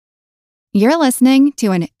You're listening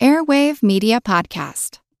to an Airwave Media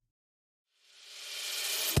Podcast.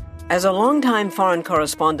 As a longtime foreign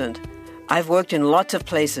correspondent, I've worked in lots of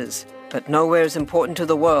places, but nowhere as important to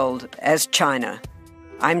the world as China.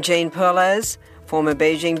 I'm Jane Perlez, former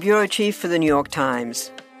Beijing bureau chief for the New York Times.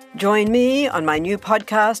 Join me on my new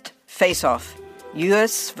podcast, Face Off,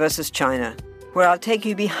 U.S. versus China, where I'll take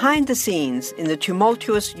you behind the scenes in the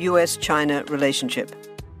tumultuous U.S.-China relationship.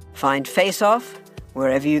 Find Face Off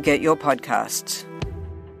wherever you get your podcasts.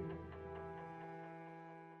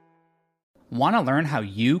 Want to learn how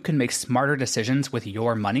you can make smarter decisions with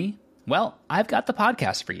your money? Well, I've got the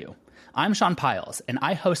podcast for you. I'm Sean Piles, and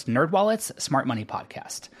I host NerdWallet's Smart Money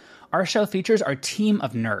Podcast. Our show features our team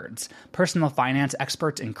of nerds, personal finance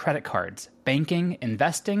experts in credit cards, banking,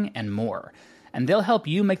 investing, and more. And they'll help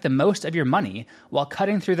you make the most of your money while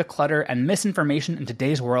cutting through the clutter and misinformation in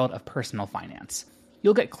today's world of personal finance.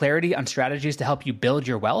 You'll get clarity on strategies to help you build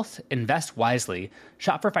your wealth, invest wisely,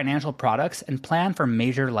 shop for financial products, and plan for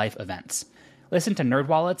major life events. Listen to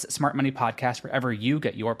NerdWallet's Smart Money Podcast wherever you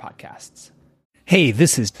get your podcasts. Hey,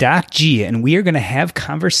 this is Doc G, and we are going to have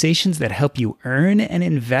conversations that help you earn and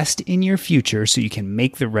invest in your future so you can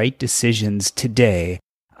make the right decisions today.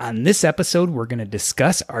 On this episode, we're going to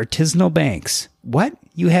discuss artisanal banks. What?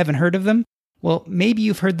 You haven't heard of them? Well, maybe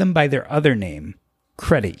you've heard them by their other name,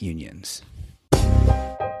 credit unions.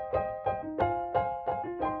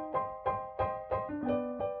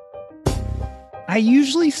 I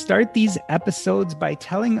usually start these episodes by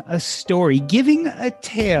telling a story, giving a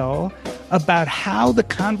tale about how the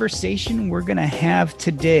conversation we're going to have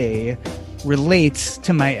today relates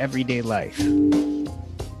to my everyday life.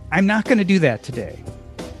 I'm not going to do that today.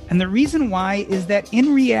 And the reason why is that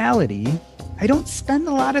in reality, I don't spend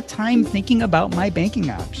a lot of time thinking about my banking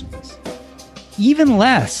options. Even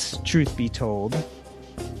less, truth be told,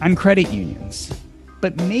 on credit unions.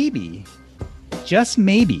 But maybe, just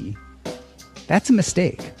maybe, that's a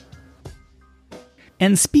mistake.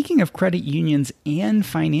 And speaking of credit unions and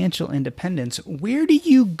financial independence, where do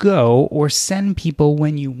you go or send people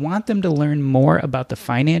when you want them to learn more about the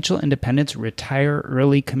Financial Independence Retire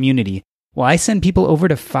Early community? Well, I send people over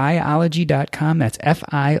to Fiology.com. That's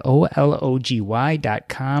Fiology.com.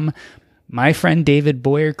 My friend David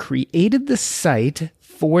Boyer created the site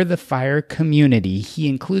for the FIRE community. He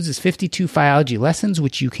includes his 52 Fiology lessons,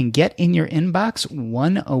 which you can get in your inbox,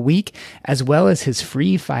 one a week, as well as his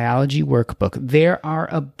free Fiology workbook. There are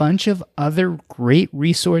a bunch of other great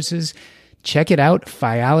resources. Check it out,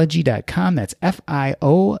 Fiology.com. That's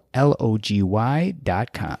Fiology.com.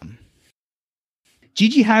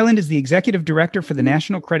 Gigi Highland is the executive director for the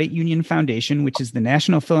National Credit Union Foundation, which is the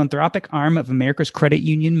national philanthropic arm of America's credit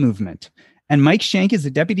union movement. And Mike Shank is the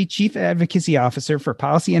Deputy Chief Advocacy Officer for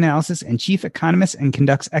Policy Analysis and Chief Economist and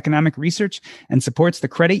conducts economic research and supports the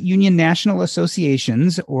Credit Union National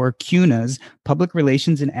Association's, or CUNA's, public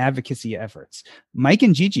relations and advocacy efforts. Mike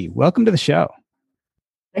and Gigi, welcome to the show.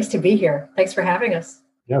 Nice to be here. Thanks for having us.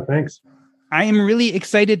 Yeah, thanks. I am really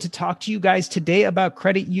excited to talk to you guys today about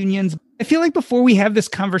credit unions. I feel like before we have this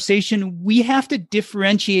conversation, we have to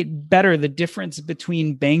differentiate better the difference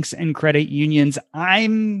between banks and credit unions.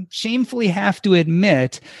 I'm shamefully have to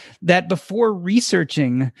admit that before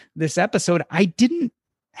researching this episode, I didn't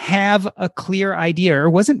have a clear idea or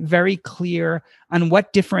wasn't very clear on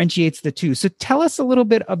what differentiates the two. So tell us a little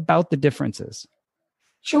bit about the differences.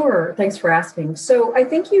 Sure. Thanks for asking. So I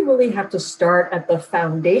think you really have to start at the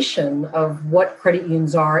foundation of what credit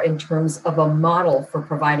unions are in terms of a model for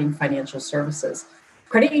providing financial services.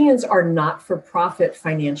 Credit unions are not-for-profit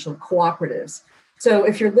financial cooperatives. So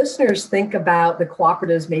if your listeners think about the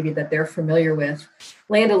cooperatives maybe that they're familiar with,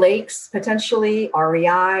 Land O'Lakes, potentially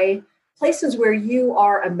REI, places where you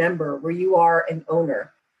are a member, where you are an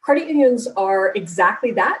owner. Credit unions are exactly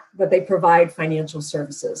that, but they provide financial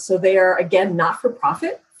services. So they are, again,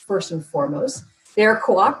 not-for-profit, first and foremost. They are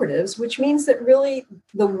cooperatives, which means that really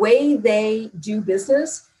the way they do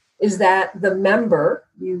business is that the member,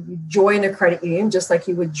 you join a credit union, just like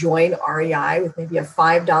you would join REI with maybe a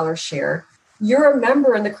 $5 share. You're a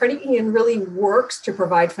member, and the credit union really works to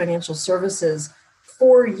provide financial services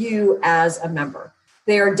for you as a member.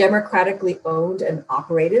 They are democratically owned and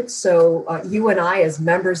operated. So you and I, as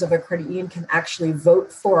members of a credit union, can actually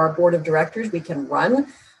vote for our board of directors. We can run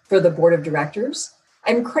for the board of directors.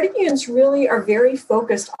 And credit unions really are very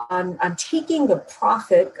focused on taking the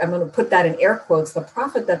profit, I'm going to put that in air quotes, the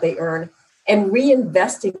profit that they earn, and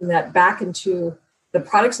reinvesting that back into the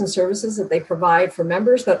products and services that they provide for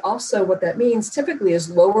members. But also what that means typically is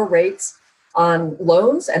lower rates on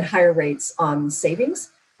loans and higher rates on savings,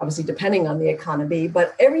 obviously depending on the economy.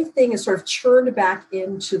 But everything is sort of churned back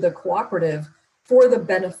into the cooperative for the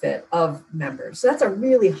benefit of members. So that's a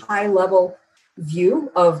really high level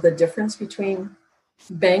view of the difference between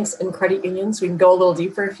banks and credit unions. We can go a little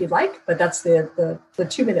deeper if you'd like, but that's the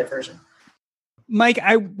 2-minute version. Mike,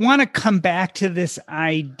 I want to come back to this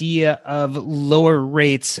idea of lower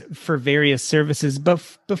rates for various services.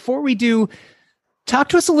 But before we do, talk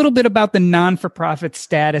to us a little bit about the non-for-profit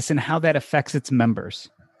status and how that affects its members.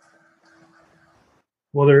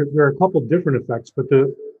 Well, there are a couple different effects, but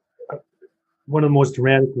one of the most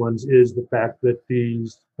dramatic ones is the fact that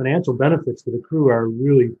these financial benefits that accrue are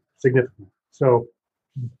really significant. So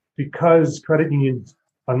because credit unions,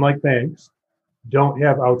 unlike banks, don't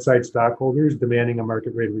have outside stockholders demanding a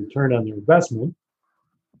market rate of return on their investment,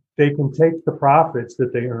 they can take the profits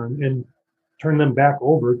that they earn and turn them back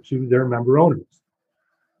over to their member owners.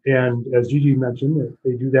 And as Gigi mentioned,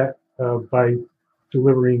 they do that by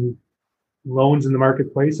delivering loans in the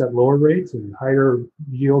marketplace at lower rates and higher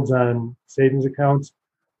yields on savings accounts,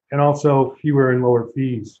 and also fewer and lower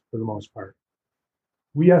fees for the most part.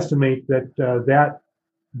 We estimate that that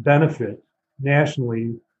benefit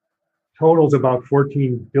nationally totals about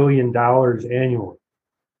 $14 billion annually.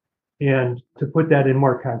 And to put that in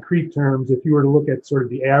more concrete terms, if you were to look at sort of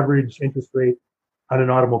the average interest rate on an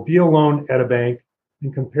automobile loan at a bank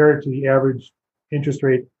and compare it to the average interest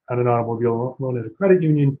rate on an automobile loan at a credit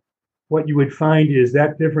union, what you would find is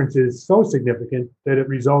that difference is so significant that it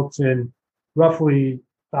results in roughly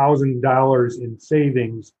 $1,000 in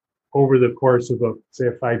savings over the course of say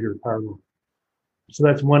a 5-year car loan. So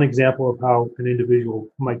that's one example of how an individual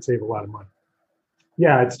might save a lot of money.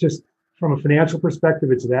 Yeah, it's just from a financial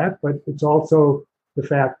perspective, it's that, but it's also the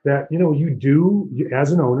fact that,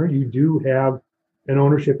 as an owner, you do have an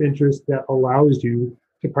ownership interest that allows you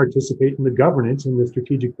to participate in the governance and the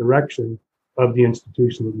strategic direction of the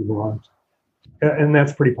institution that you belong to. And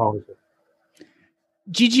that's pretty powerful.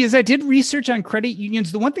 Gigi, as I did research on credit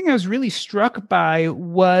unions, the one thing I was really struck by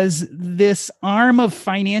was this arm of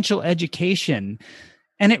financial education.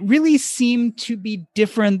 And it really seemed to be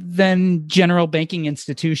different than general banking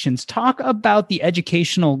institutions. Talk about the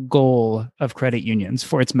educational goal of credit unions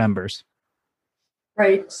for its members.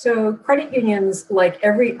 Right. So credit unions, like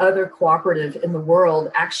every other cooperative in the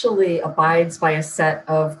world, actually abides by a set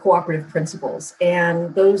of cooperative principles.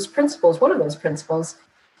 And those principles, one of those principles,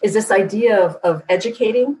 is this idea of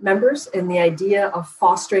educating members and the idea of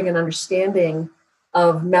fostering an understanding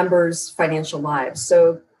of members' financial lives.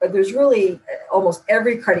 So there's really almost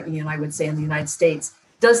every credit union, I would say, in the United States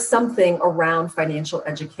does something around financial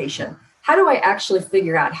education. How do I actually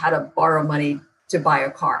figure out how to borrow money to buy a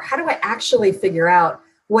car? How do I actually figure out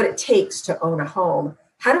what it takes to own a home?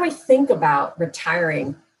 How do I think about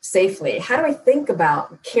retiring safely? How do I think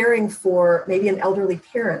about caring for maybe an elderly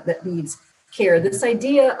parent that needs care? This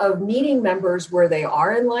idea of meeting members where they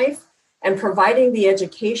are in life and providing the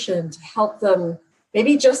education to help them,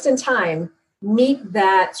 maybe just in time, meet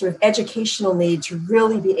that sort of educational need to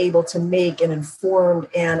really be able to make an informed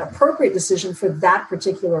and appropriate decision for that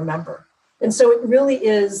particular member. And so it really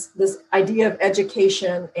is this idea of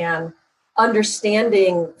education and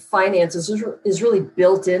understanding finances is really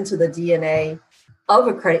built into the DNA of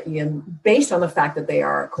a credit union based on the fact that they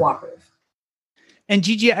are cooperative. And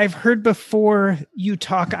Gigi, I've heard before you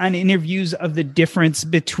talk on interviews of the difference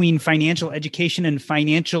between financial education and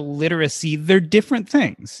financial literacy. They're different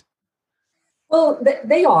things. Well,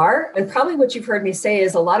 they are. And probably what you've heard me say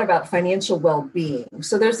is a lot about financial well-being.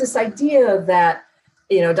 So there's this idea that,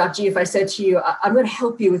 Doc G, if I said to you, I'm going to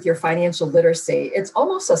help you with your financial literacy, it's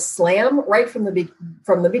almost a slam right from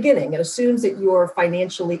the beginning. It assumes that you're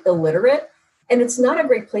financially illiterate. And it's not a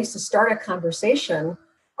great place to start a conversation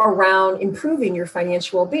around improving your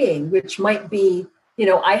financial well-being, which might be,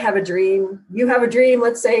 I have a dream, you have a dream,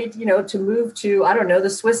 let's say, to move to, the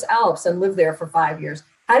Swiss Alps and live there for 5 years.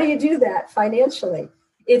 How do you do that financially?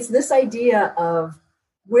 It's this idea of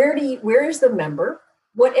where is the member?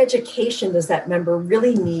 What education does that member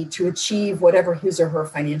really need to achieve whatever his or her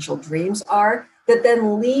financial dreams are that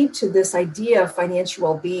then lead to this idea of financial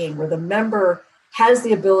well-being, where the member has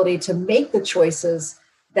the ability to make the choices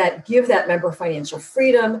that give that member financial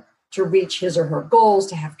freedom to reach his or her goals,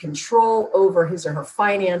 to have control over his or her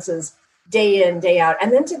finances day in, day out,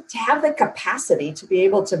 and then to have the capacity to be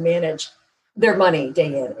able to manage their money day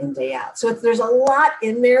in and day out. So there's a lot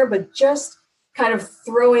in there, but just kind of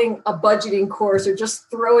throwing a budgeting course or just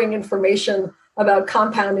throwing information about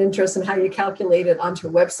compound interest and how you calculate it onto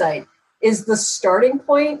a website is the starting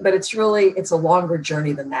point, but it's a longer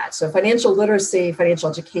journey than that. So financial literacy, financial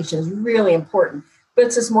education is really important, but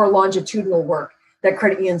it's this more longitudinal work that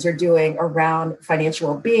credit unions are doing around financial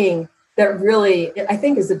well-being that really, I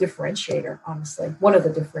think, is the differentiator, honestly, one of the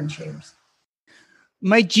differentiators.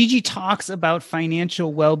 Mike, Gigi talks about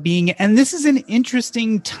financial well-being, and this is an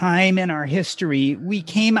interesting time in our history. We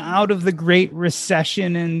came out of the Great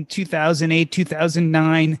Recession in 2008,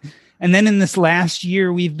 2009, and then in this last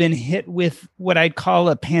year, we've been hit with what I'd call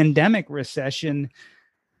a pandemic recession.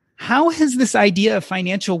 How has this idea of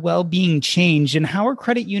financial well-being changed, and how are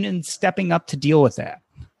credit unions stepping up to deal with that?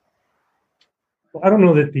 Well, I don't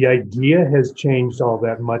know that the idea has changed all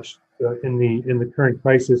that much in the current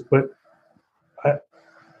crisis, but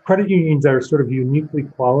credit unions are sort of uniquely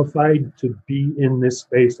qualified to be in this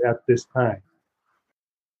space at this time.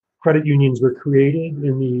 Credit unions were created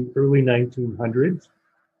in the early 1900s,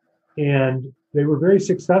 and they were very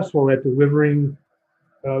successful at delivering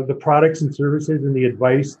the products and services and the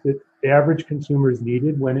advice that average consumers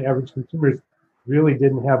needed when average consumers really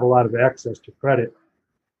didn't have a lot of access to credit.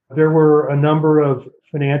 There were a number of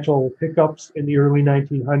financial hiccups in the early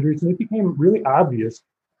 1900s, and it became really obvious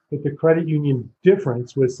that the credit union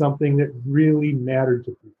difference was something that really mattered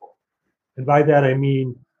to people. And by that, I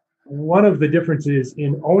mean, one of the differences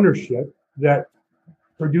in ownership that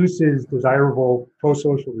produces desirable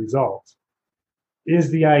pro-social results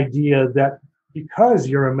is the idea that because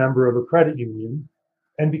you're a member of a credit union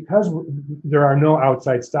and because there are no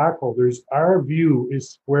outside stockholders, our view is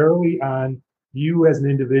squarely on you as an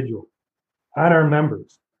individual, on our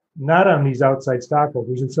members, not on these outside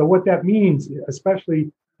stockholders. And so what that means,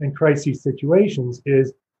 especially in crisis situations,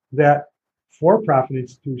 is that for-profit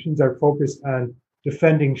institutions are focused on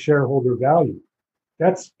defending shareholder value.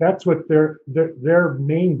 That's what their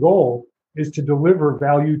main goal is, to deliver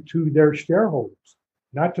value to their shareholders,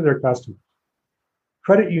 not to their customers.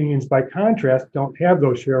 Credit unions, by contrast, don't have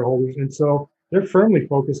those shareholders, and so they're firmly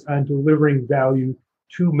focused on delivering value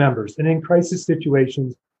to members. And in crisis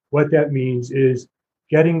situations, what that means is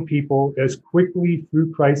getting people as quickly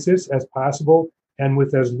through crisis as possible and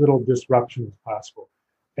with as little disruption as possible.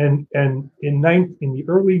 And in the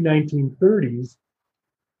early 1930s,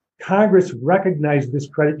 Congress recognized this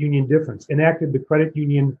credit union difference, enacted the Credit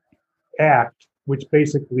Union Act, which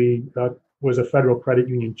basically was a federal credit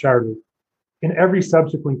union charter. In every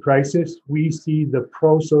subsequent crisis, we see the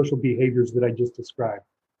pro-social behaviors that I just described.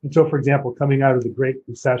 And so, for example, coming out of the Great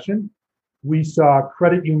Recession, we saw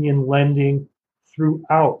credit union lending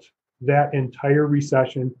throughout that entire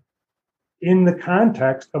recession in the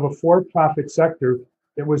context of a for-profit sector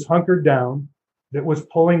that was hunkered down, that was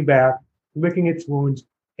pulling back, licking its wounds,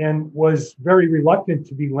 and was very reluctant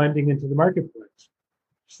to be lending into the marketplace.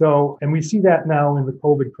 So, and we see that now in the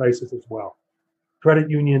COVID crisis as well. Credit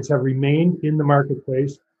unions have remained in the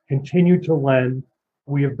marketplace, continue to lend.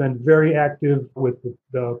 We have been very active with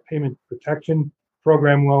the payment protection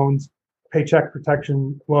program loans, paycheck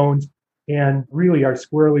protection loans, and really are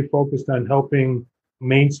squarely focused on helping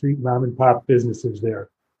Main Street mom and pop businesses there.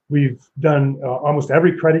 We've done almost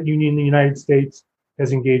every credit union in the United States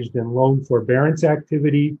has engaged in loan forbearance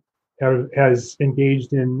activity, has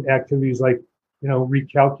engaged in activities like,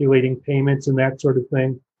 recalculating payments and that sort of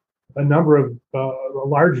thing. A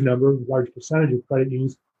large percentage of credit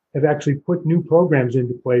unions have actually put new programs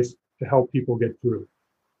into place to help people get through.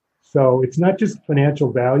 So it's not just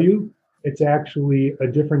financial value, it's actually a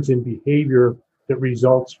difference in behavior that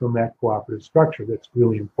results from that cooperative structure that's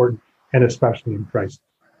really important, and especially in crisis.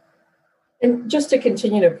 And just to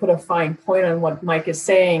continue to put a fine point on what Mike is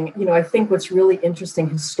saying, I think what's really interesting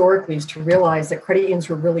historically is to realize that credit unions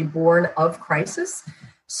were really born of crisis.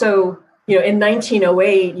 So, in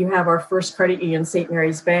 1908, you have our first credit union, St.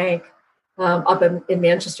 Mary's Bank, up in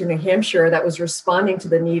Manchester, New Hampshire, that was responding to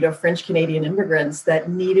the need of French Canadian immigrants that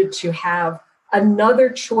needed to have another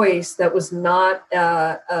choice that was not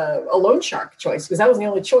a loan shark choice, because that was the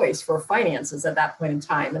only choice for finances at that point in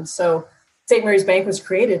time. And so St. Mary's Bank was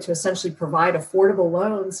created to essentially provide affordable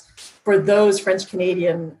loans for those French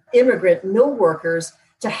Canadian immigrant mill workers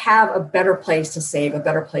to have a better place to save, a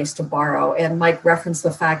better place to borrow. And Mike referenced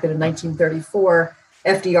the fact that in 1934,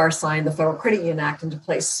 FDR signed the Federal Credit Union Act into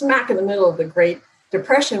place, smack in the middle of the Great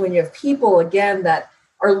Depression, when you have people, again, that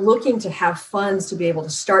are looking to have funds to be able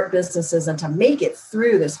to start businesses and to make it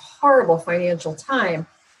through this horrible financial time.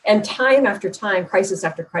 And time after time, crisis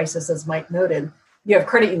after crisis, as Mike noted, you have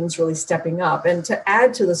credit unions really stepping up. And to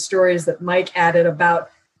add to the stories that Mike added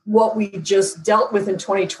about what we just dealt with in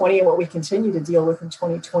 2020 and what we continue to deal with in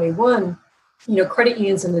 2021, credit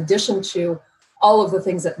unions, in addition to all of the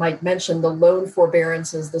things that Mike mentioned, the loan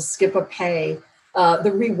forbearances, the skip-a-pay,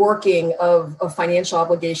 the reworking of financial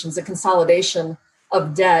obligations, the consolidation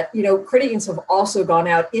of debt, credit unions have also gone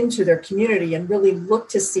out into their community and really looked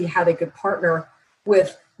to see how they could partner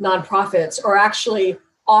with nonprofits, or actually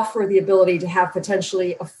offer the ability to have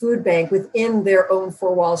potentially a food bank within their own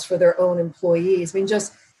four walls for their own employees. I mean,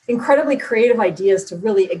 just incredibly creative ideas to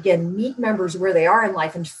really, again, meet members where they are in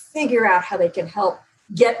life and figure out how they can help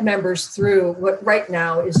get members through what right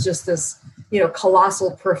now is just this,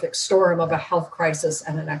 colossal perfect storm of a health crisis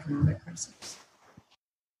and an economic crisis.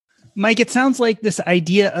 Mike, it sounds like this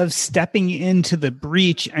idea of stepping into the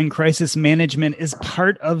breach and crisis management is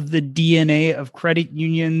part of the DNA of credit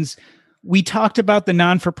unions. We talked about the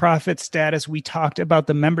non-for-profit status. We talked about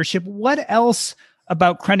the membership. What else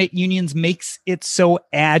about credit unions makes it so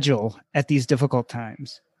agile at these difficult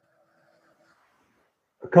times?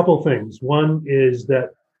 A couple of things. One is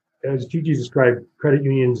that, as Gigi described, credit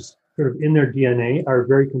unions sort of in their DNA are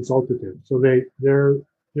very consultative. So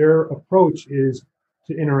their approach is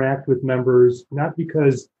to interact with members, not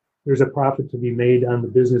because there's a profit to be made on the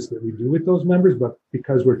business that we do with those members, but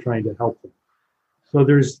because we're trying to help them. So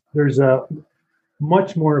there's a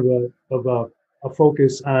much more of a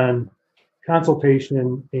focus on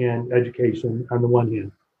consultation and education on the one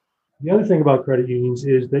hand. The other thing about credit unions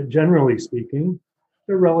is that, generally speaking,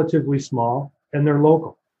 they're relatively small and they're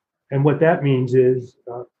local. And what that means is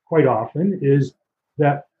quite often is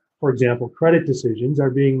that, for example, credit decisions are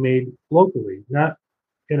being made locally, not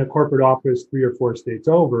in a corporate office 3 or 4 states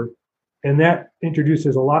over. And that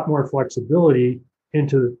introduces a lot more flexibility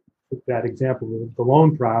into that example of the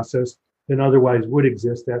loan process than otherwise would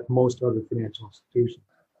exist at most other financial institutions.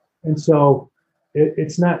 And so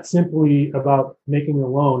it's not simply about making a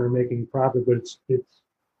loan or making a profit, but it's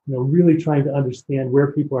really trying to understand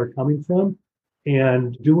where people are coming from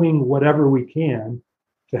and doing whatever we can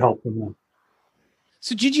to help them out.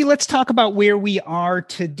 So, Gigi, let's talk about where we are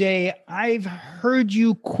today. I've heard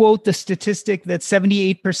you quote the statistic that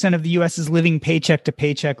 78% of the U.S. is living paycheck to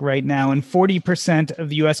paycheck right now, and 40% of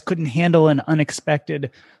the U.S. couldn't handle an unexpected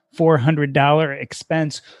 $400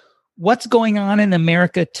 expense. What's going on in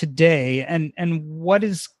America today, and what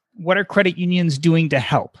are credit unions doing to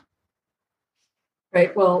help?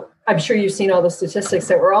 Right. Well, I'm sure you've seen all the statistics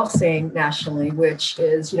that we're all seeing nationally, which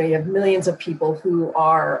is, you have millions of people who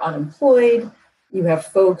are unemployed. You have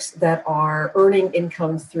folks that are earning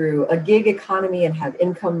income through a gig economy and have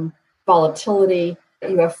income volatility.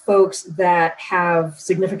 You have folks that have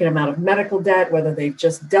significant amount of medical debt, whether they've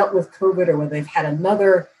just dealt with COVID or whether they've had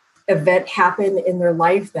another event happen in their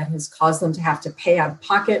life that has caused them to have to pay out of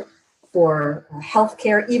pocket for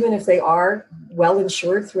healthcare, even if they are well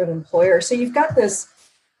insured through an employer. So you've got this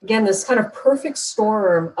kind of perfect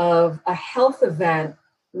storm of a health event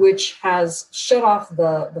which has shut off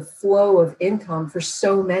the flow of income for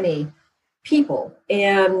so many people.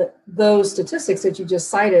 And those statistics that you just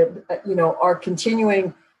cited, are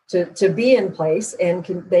continuing to be in place, and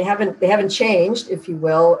they haven't changed, if you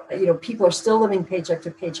will. People are still living paycheck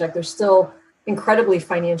to paycheck. They're still incredibly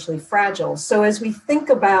financially fragile. So as we think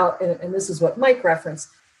about, and this is what Mike referenced,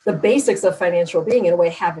 the basics of financial being in a way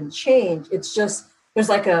haven't changed. It's just there's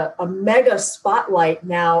like a mega spotlight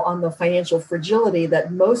now on the financial fragility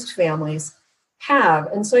that most families have.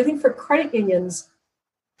 And so I think for credit unions,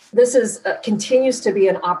 this continues to be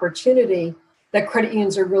an opportunity that credit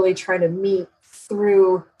unions are really trying to meet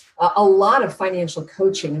through a lot of financial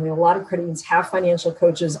coaching. I mean, a lot of credit unions have financial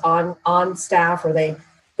coaches on staff, or they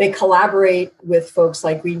collaborate with folks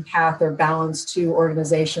like GreenPath or Balance II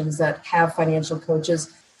organizations that have financial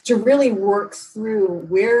coaches to really work through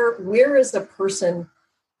where is the person,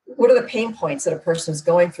 what are the pain points that a person is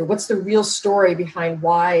going through? What's the real story behind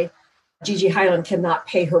why Gigi Highland cannot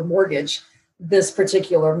pay her mortgage this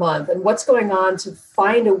particular month? And what's going on to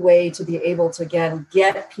find a way to be able to, again,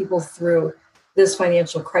 get people through this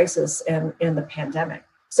financial crisis and the pandemic.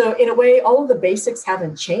 So in a way, all of the basics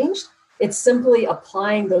haven't changed. It's simply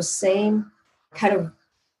applying those same kind of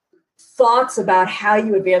thoughts about how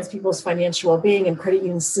you advance people's financial well-being, and credit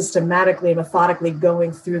unions systematically and methodically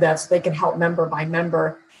going through that so they can help member by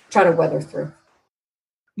member try to weather through.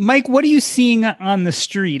 Mike, what are you seeing on the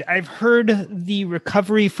street? I've heard the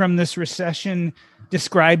recovery from this recession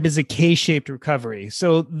described as a K-shaped recovery.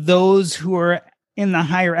 So those who are in the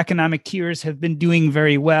higher economic tiers have been doing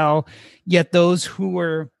very well, yet those who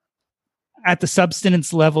were at the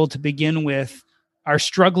subsistence level to begin with are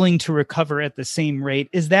struggling to recover at the same rate.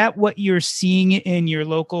 Is that what you're seeing in your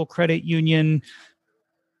local credit union,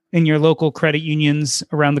 in your local credit unions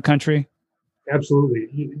around the country? Absolutely.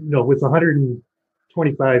 With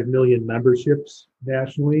 125 million memberships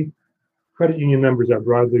nationally, credit union members are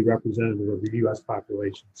broadly representative of the U.S.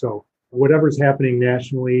 population. So whatever's happening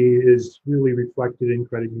nationally is really reflected in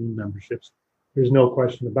credit union memberships. There's no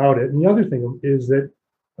question about it. And the other thing is that,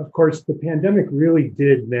 of course, the pandemic really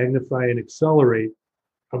did magnify and accelerate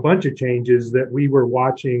a bunch of changes that we were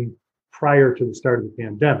watching prior to the start of the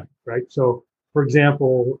pandemic, right? So, for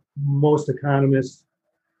example, most economists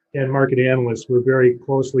and market analysts were very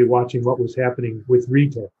closely watching what was happening with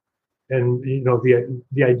retail. And,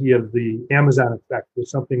 the idea of the Amazon effect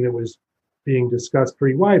was something that was being discussed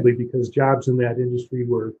pretty widely because jobs in that industry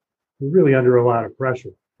were really under a lot of pressure.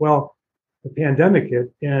 Well, the pandemic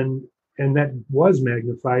hit and that was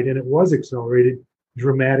magnified and it was accelerated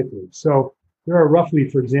dramatically. So there are roughly,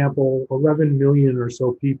 for example, 11 million or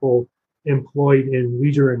so people employed in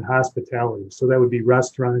leisure and hospitality. So that would be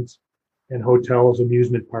restaurants and hotels,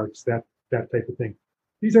 amusement parks, that type of thing.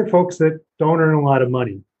 These are folks that don't earn a lot of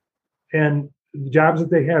money. And the jobs that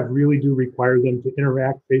they have really do require them to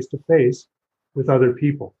interact face to face with other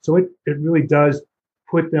people. So it really does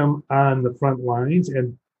put them on the front lines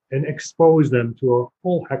and expose them to a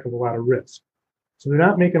whole heck of a lot of risk. So they're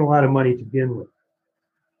not making a lot of money to begin with.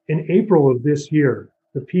 In April of this year,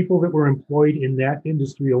 the people that were employed in that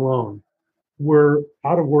industry alone were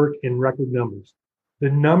out of work in record numbers. The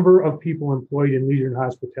number of people employed in leisure and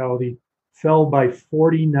hospitality fell by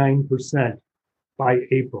 49% by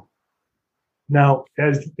April. Now,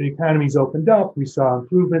 as the economy's opened up, we saw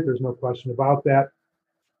improvement. There's no question about that.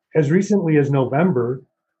 As recently as November,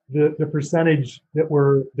 the percentage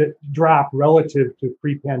that dropped relative to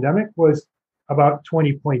pre-pandemic was about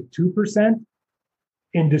 20.2%.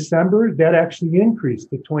 In December, that actually increased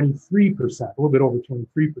to 23%, a little bit over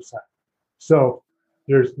 23%. So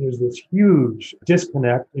there's this huge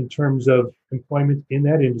disconnect in terms of employment in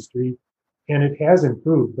that industry, and it has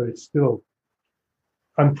improved, but it's still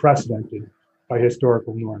unprecedented by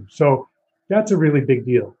historical norms. So that's a really big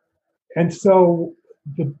deal. And so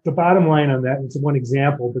the bottom line on that, it's one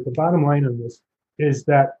example, but the bottom line on this is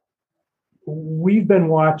that we've been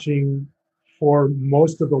watching for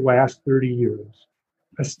most of the last 30 years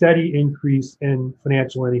a steady increase in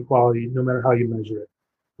financial inequality, no matter how you measure it,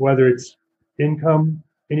 whether it's income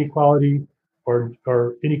inequality or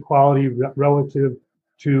inequality relative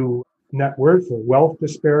to net worth or wealth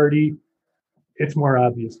disparity. It's more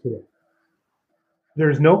obvious today.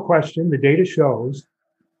 There's no question, the data shows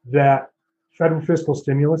that federal fiscal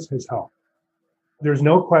stimulus has helped. There's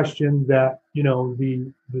no question that,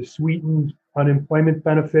 the sweetened unemployment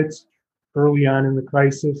benefits early on in the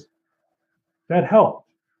crisis, that helped.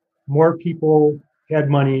 More people had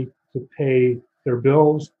money to pay their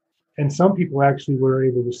bills, and some people actually were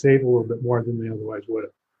able to save a little bit more than they otherwise would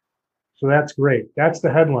have. So that's great. That's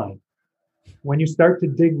the headline. When you start to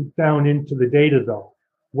dig down into the data, though,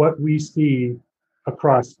 what we see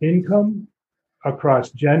across income,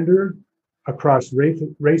 across gender, across race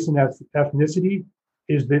and ethnicity,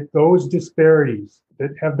 is that those disparities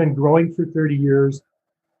that have been growing for 30 years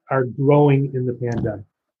are growing in the pandemic.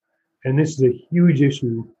 And this is a huge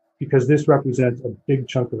issue because this represents a big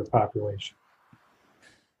chunk of the population.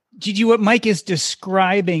 Gigi, what Mike is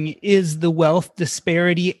describing is the wealth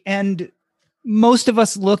disparity. And most of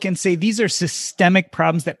us look and say these are systemic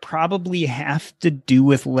problems that probably have to do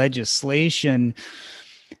with legislation.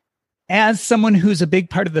 As someone who's a big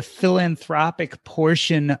part of the philanthropic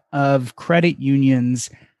portion of credit unions,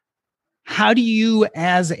 how do you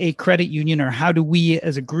as a credit union, or how do we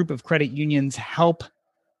as a group of credit unions help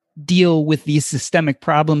deal with these systemic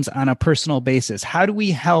problems on a personal basis? How do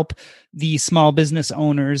we help the small business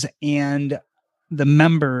owners and the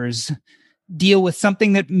members deal with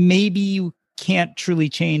something that maybe can't truly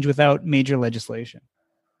change without major legislation?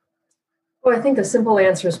 Well, I think the simple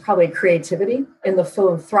answer is probably creativity. In the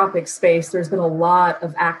philanthropic space, there's been a lot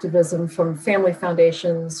of activism from family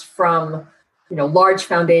foundations, from large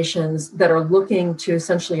foundations that are looking to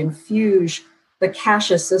essentially infuse the cash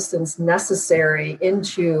assistance necessary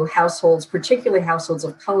into households, particularly households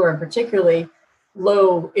of color and particularly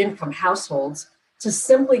low-income households, to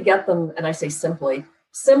simply get them, and I say simply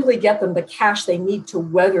get them the cash they need to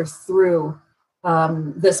weather through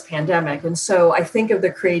this pandemic. And so I think of the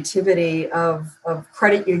creativity of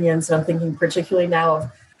credit unions, and I'm thinking particularly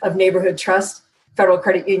now of Neighborhood Trust, Federal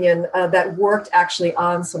Credit Union, that worked actually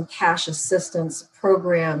on some cash assistance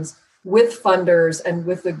programs with funders and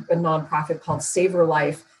with a nonprofit called Savor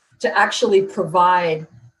Life to actually provide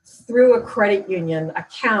through a credit union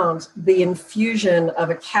account the infusion of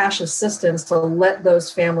a cash assistance to let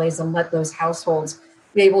those families and let those households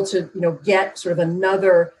be able to get sort of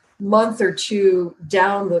another month or two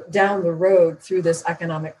down the road through this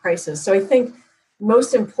economic crisis. So I think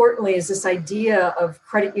most importantly is this idea of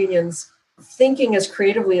credit unions thinking as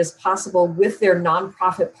creatively as possible with their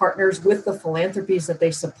nonprofit partners, with the philanthropies that they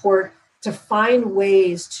support, to find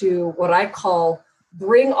ways to, what I call,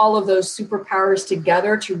 bring all of those superpowers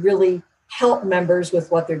together to really help members with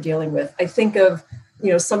what they're dealing with. I think of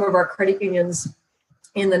some of our credit unions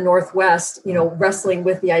in the Northwest, wrestling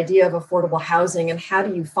with the idea of affordable housing and how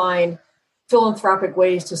do you find philanthropic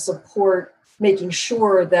ways to support making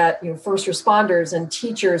sure that first responders and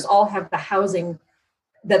teachers all have the housing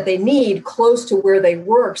that they need close to where they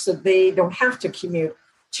work so they don't have to commute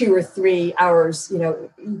 2 or 3 hours,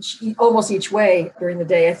 almost each way during the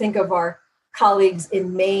day. I think of our colleagues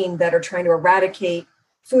in Maine that are trying to eradicate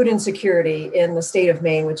food insecurity in the state of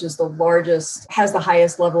Maine, which is has the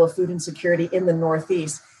highest level of food insecurity in the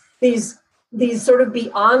Northeast. These sort of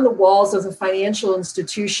beyond the walls of the financial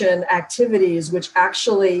institution activities, which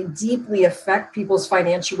actually deeply affect people's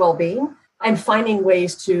financial well-being, and finding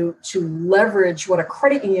ways to leverage what a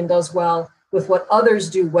credit union does well with what others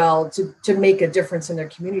do well to make a difference in their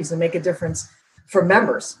communities and make a difference for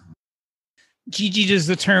members. Gigi, does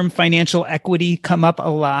the term financial equity come up a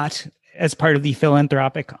lot as part of the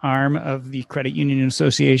philanthropic arm of the credit union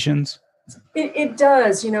associations? It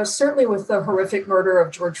does, certainly with the horrific murder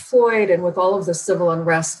of George Floyd and with all of the civil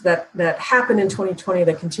unrest that happened in 2020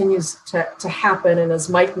 that continues to happen. And as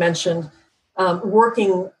Mike mentioned,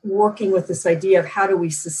 working with this idea of how do we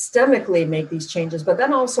systemically make these changes, but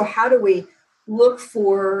then also how do we look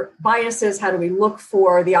for biases? How do we look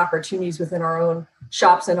for the opportunities within our own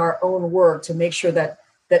shops and our own work to make sure that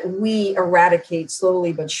we eradicate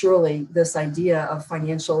slowly but surely this idea of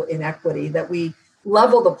financial inequity, that we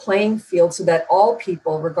level the playing field so that all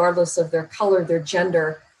people, regardless of their color, their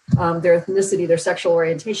gender, their ethnicity, their sexual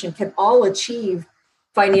orientation, can all achieve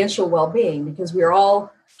financial well-being, because we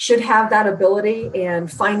all should have that ability,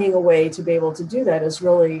 and finding a way to be able to do that is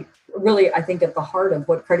really, really, I think, at the heart of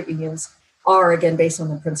what credit unions are, again, based on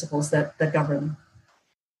the principles that govern them.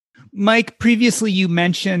 Mike, previously you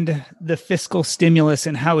mentioned the fiscal stimulus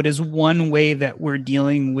and how it is one way that we're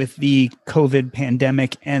dealing with the COVID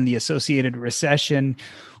pandemic and the associated recession.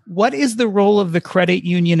 What is the role of the credit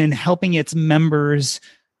union in helping its members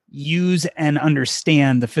use and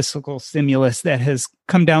understand the fiscal stimulus that has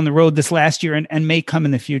come down the road this last year and may come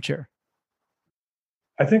in the future?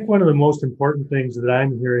 I think one of the most important things that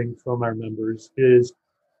I'm hearing from our members is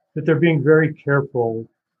that they're being very careful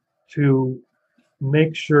to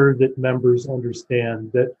make sure that members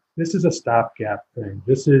understand that this is a stopgap thing.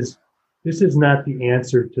 This is not the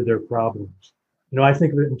answer to their problems. I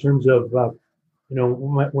think of it in terms of,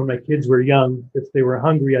 when my kids were young, if they were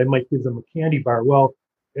hungry, I might give them a candy bar. Well,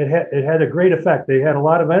 it had a great effect. They had a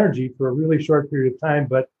lot of energy for a really short period of time,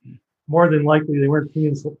 but more than likely they weren't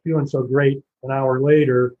feeling so great an hour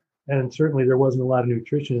later, and certainly there wasn't a lot of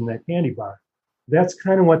nutrition in that candy bar. That's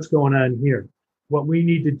kind of what's going on here. What we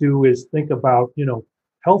need to do is think about,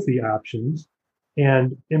 healthy options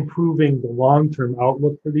and improving the long-term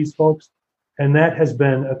outlook for these folks. And that has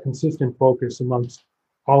been a consistent focus amongst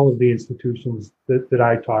all of the institutions that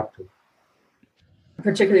I talk to.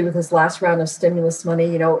 Particularly with this last round of stimulus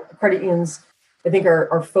money, credit unions, I think,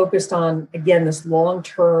 are focused on, again, this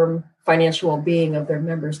long-term financial well-being of their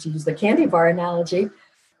members. To use the candy bar analogy,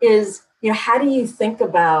 is, how do you think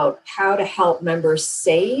about how to help members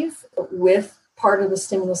save with part of the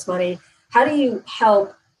stimulus money? How do you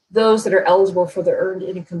help those that are eligible for the earned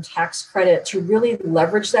income tax credit to really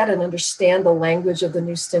leverage that and understand the language of the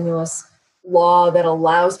new stimulus law that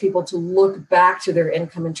allows people to look back to their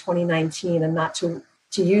income in 2019 and not to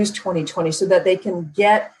use 2020 so that they can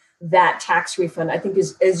get that tax refund? I think,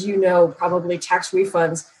 as you know, probably tax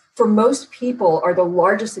refunds for most people are the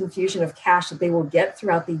largest infusion of cash that they will get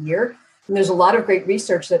throughout the year. And there's a lot of great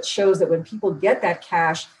research that shows that when people get that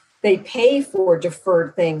cash, they pay for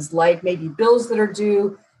deferred things like maybe bills that are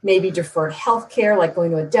due, maybe deferred healthcare, like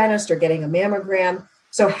going to a dentist or getting a mammogram.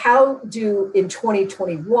 So in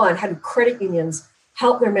 2021, how do credit unions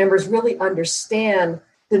help their members really understand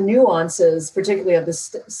the nuances, particularly of the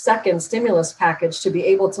second stimulus package, to be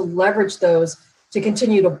able to leverage those to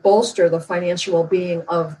continue to bolster the financial well-being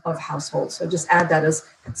of households? So just add that as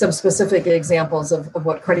some specific examples of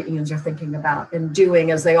what credit unions are thinking about and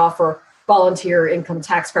doing as they offer volunteer income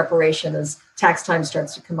tax preparation as tax time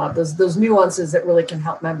starts to come up. Those nuances that really can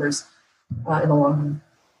help members in the long run.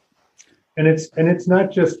 And it's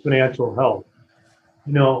not just financial health.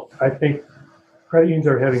 I think credit unions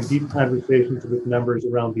are having deep conversations with members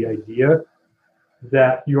around the idea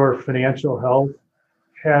that your financial health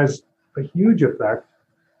has a huge effect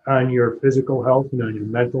on your physical health and on your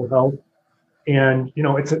mental health. And,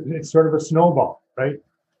 it's sort of a snowball, right?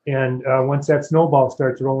 And once that snowball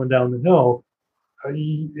starts rolling down the hill,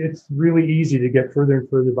 it's really easy to get further and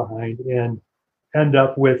further behind and end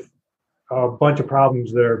up with a bunch of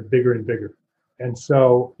problems that are bigger and bigger. And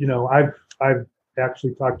so, I've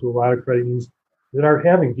actually talked to a lot of credit unions that are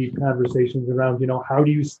having deep conversations around, how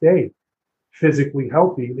do you stay physically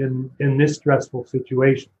healthy in this stressful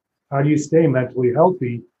situation? How do you stay mentally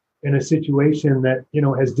healthy in a situation that,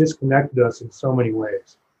 has disconnected us in so many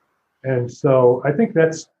ways? And so I think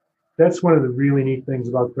that's one of the really neat things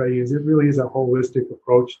about credit unions. It really is a holistic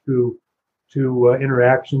approach to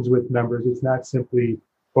interactions with members. It's not simply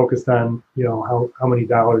focused on, how many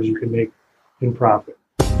dollars you can make in profit.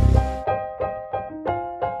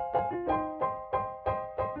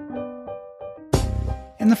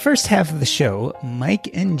 In the first half of the show, Mike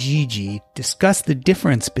and Gigi discuss the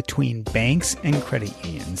difference between banks and credit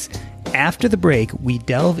unions. After the break, we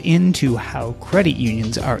delve into how credit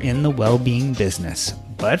unions are in the well-being business.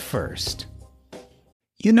 But first,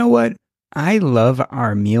 you know what? I love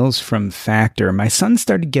our meals from Factor. My son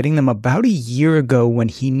started getting them about a year ago when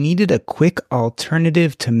he needed a quick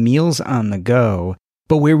alternative to meals on the go.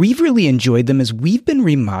 But where we've really enjoyed them is we've been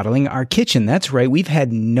remodeling our kitchen. That's right, we've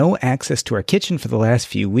had no access to our kitchen for the last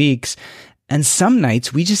few weeks. And some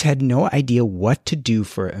nights we just had no idea what to do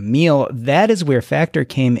for a meal. That is where Factor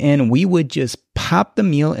came in. We would just pop the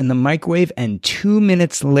meal in the microwave and 2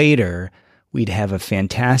 minutes later, we'd have a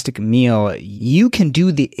fantastic meal. You can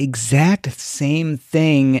do the exact same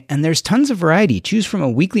thing, and there's tons of variety. Choose from a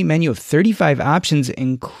weekly menu of 35 options,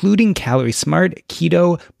 including Calorie Smart,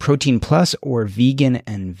 Keto, Protein Plus, or Vegan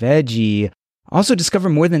and Veggie. Also discover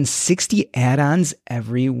more than 60 add-ons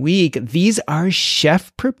every week. These are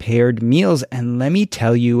chef-prepared meals, and let me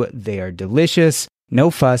tell you, they are delicious.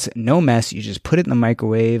 No fuss, no mess. You just put it in the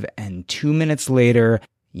microwave, and 2 minutes later,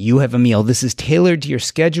 you have a meal. This is tailored to your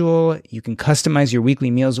schedule. You can customize your weekly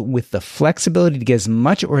meals with the flexibility to get as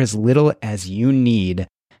much or as little as you need.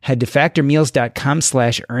 Head to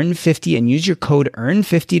factormeals.com/earn50 and use your code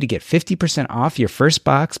earn50 to get 50% off your first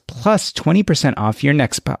box plus 20% off your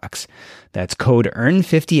next box. That's code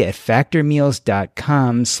earn50 at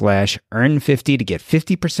factormeals.com/earn50 to get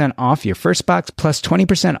 50% off your first box plus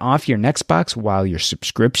 20% off your next box while your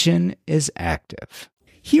subscription is active.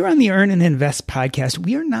 Here on the Earn and Invest podcast,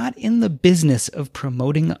 we are not in the business of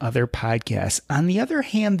promoting other podcasts. On the other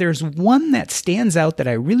hand, there's one that stands out that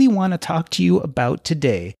I really want to talk to you about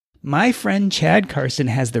today. My friend Chad Carson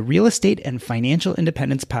has the Real Estate and Financial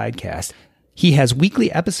Independence podcast. He has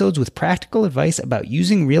weekly episodes with practical advice about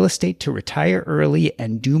using real estate to retire early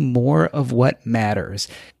and do more of what matters.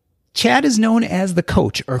 Chad is known as the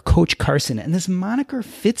coach or Coach Carson, and this moniker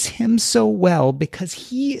fits him so well because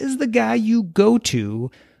he is the guy you go to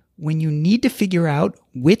when you need to figure out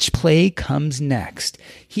which play comes next.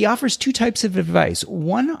 He offers two types of advice.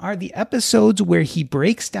 One are the episodes where he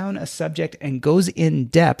breaks down a subject and goes in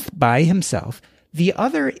depth by himself. The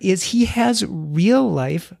other is he has real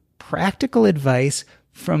life practical advice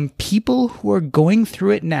from people who are going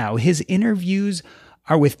through it now. His interviews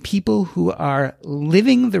are with people who are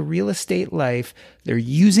living the real estate life. They're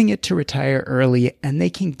using it to retire early, and they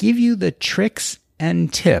can give you the tricks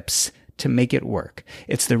and tips to make it work.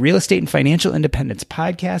 It's the Real Estate and Financial Independence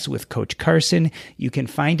podcast with Coach Carson. You can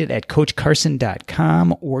find it at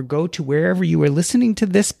coachcarson.com or go to wherever you are listening to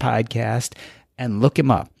this podcast and look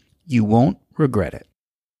him up. You won't regret it.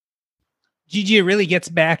 Gigi, it really gets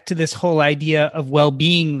back to this whole idea of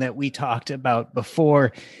well-being that we talked about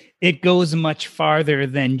before. It goes much farther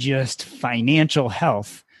than just financial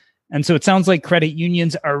health. And so it sounds like credit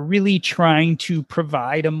unions are really trying to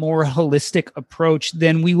provide a more holistic approach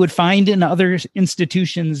than we would find in other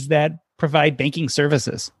institutions that provide banking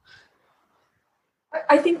services.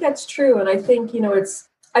 I think that's true. And I think, it's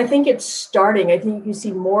starting. I think you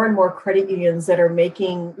see more and more credit unions that are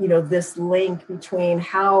making, this link between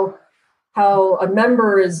how a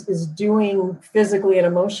member is doing physically and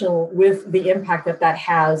emotionally with the impact that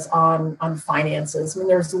has on finances. I mean,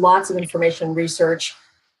 there's lots of information research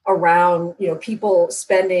around, people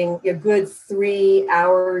spending a good 3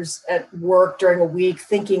 hours at work during a week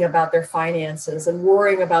thinking about their finances and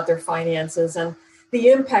worrying about their finances and the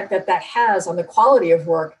impact that has on the quality of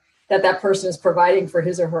work that person is providing for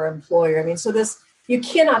his or her employer. I mean, so you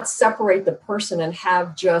cannot separate the person and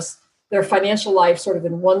have just their financial life sort of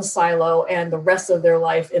in one silo and the rest of their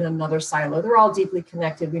life in another silo. They're all deeply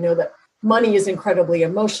connected. We know that money is incredibly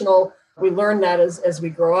emotional. We learn that as we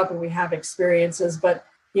grow up and we have experiences. But,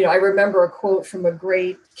 I remember a quote from a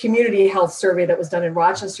great community health survey that was done in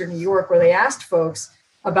Rochester, New York, where they asked folks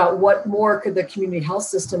about what more could the community health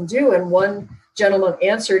system do. And one gentleman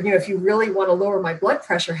answered, if you really want to lower my blood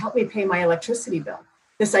pressure, help me pay my electricity bill.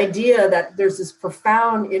 This idea that there's this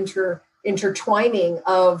profound intertwining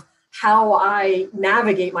of how I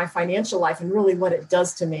navigate my financial life and really what it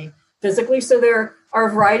does to me physically. So there are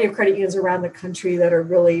a variety of credit unions around the country that are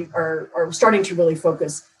really are starting to really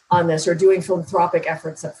focus on this or doing philanthropic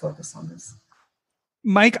efforts that focus on this.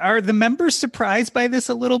 Mike, are the members surprised by this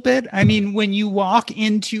a little bit? I mean, when you walk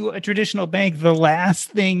into a traditional bank, the last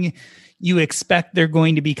thing you expect they're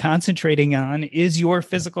going to be concentrating on is your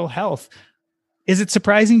physical health. Is it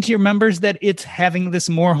surprising to your members that it's having this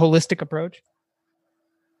more holistic approach?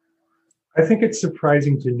 I think it's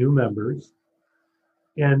surprising to new members.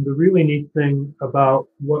 And the really neat thing about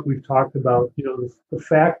what we've talked about, the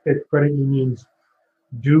fact that credit unions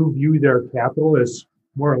do view their capital as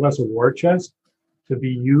more or less a war chest to be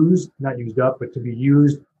used, not used up, but to be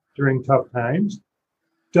used during tough times,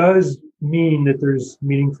 does mean that there's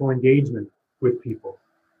meaningful engagement with people.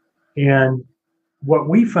 And what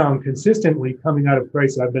we found consistently coming out of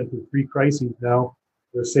crisis, I've been through 3 crises now,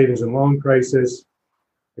 the savings and loan crisis,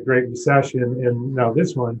 the Great Recession, and now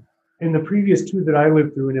this one. In the previous 2 that I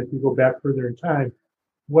lived through, and if you go back further in time,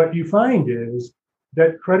 what you find is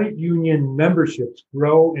that credit union memberships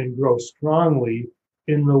grow and grow strongly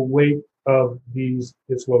in the wake of these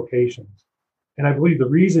dislocations. And I believe the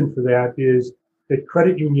reason for that is that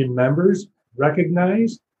credit union members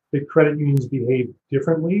recognize that credit unions behave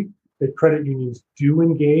differently, that credit unions do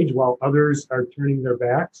engage while others are turning their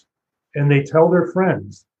backs, and they tell their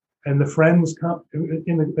friends. And the friends come in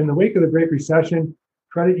the wake of the Great Recession.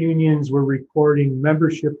 Credit unions were recording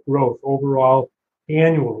membership growth overall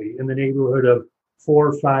annually in the neighborhood of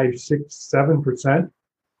 4, 5, 6, 7%,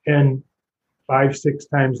 and 5, 6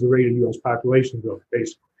 times the rate of U.S. population growth,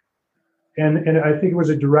 basically. And I think it was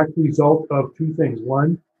a direct result of 2 things.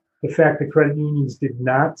 One, the fact that credit unions did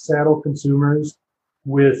not saddle consumers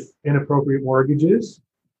with inappropriate mortgages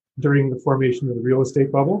during the formation of the real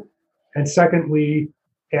estate bubble. And secondly,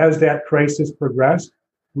 as that crisis progressed,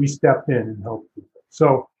 we stepped in and helped people.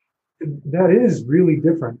 So that is really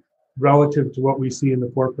different relative to what we see in the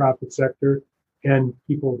for-profit sector. And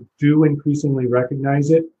people do increasingly recognize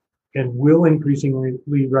it and will increasingly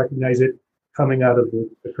recognize it coming out of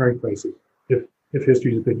the current crisis. If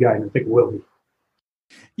history is a good guide, and I think it will be.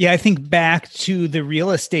 Yeah, I think back to the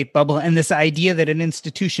real estate bubble and this idea that an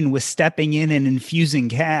institution was stepping in and infusing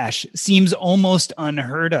cash seems almost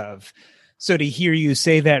unheard of. So to hear you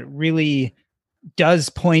say that really does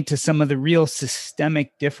point to some of the real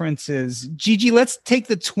systemic differences. Gigi, let's take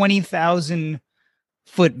the 20,000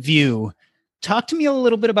 foot view. Talk to me a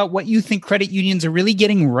little bit about what you think credit unions are really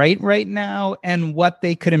getting right now and what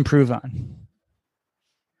they could improve on.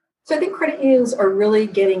 So I think credit unions are really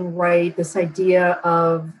getting right this idea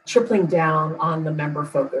of tripling down on the member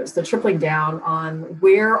focus, the tripling down on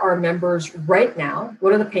where are members right now,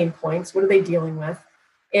 what are the pain points, what are they dealing with,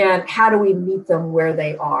 and how do we meet them where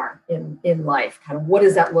they are in life? Kind of what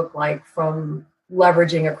does that look like from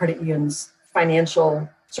leveraging a credit union's financial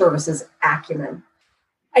services acumen?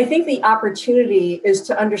 I think the opportunity is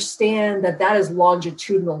to understand that that is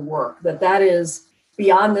longitudinal work, that is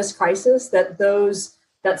beyond this crisis, that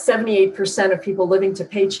 78% of people living to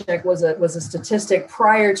paycheck was a statistic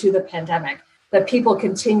prior to the pandemic, that people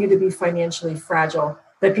continue to be financially fragile,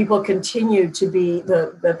 that people continue to be,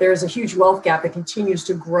 that there's a huge wealth gap that continues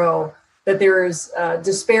to grow, that there is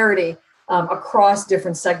disparity across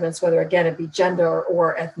different segments, whether again, it be gender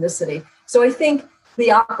or ethnicity. So I think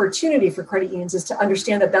the opportunity for credit unions is to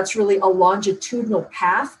understand that that's really a longitudinal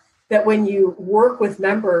path, that when you work with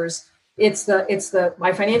members, it's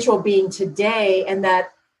my financial being today, and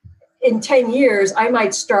that in 10 years, I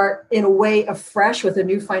might start in a way afresh with a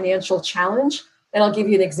new financial challenge. And I'll give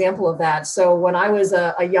you an example of that. So when I was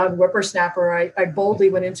a young whippersnapper, I boldly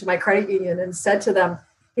went into my credit union and said to them,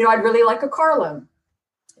 I'd really like a car loan.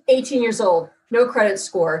 18 years old, no credit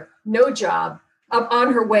score, no job, up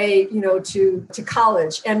on her way, to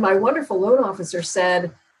college. And my wonderful loan officer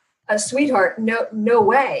said, sweetheart, no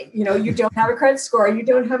way. You don't have a credit score, you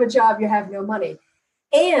don't have a job, you have no money.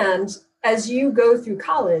 And as you go through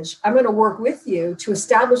college, I'm going to work with you to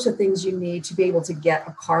establish the things you need to be able to get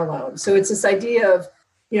a car loan. So it's this idea of,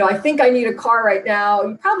 I think I need a car right now.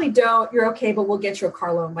 You probably don't. You're okay, but we'll get you a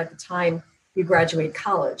car loan by the time you graduate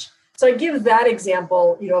college. So I give that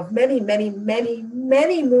example, of many, many, many,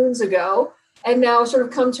 many moons ago, and now sort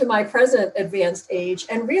of come to my present advanced age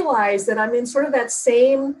and realize that I'm in sort of that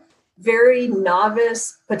same very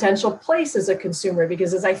novice potential place as a consumer,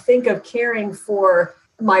 because as I think of caring for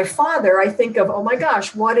my father, I think of, oh my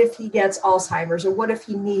gosh, what if he gets Alzheimer's, or what if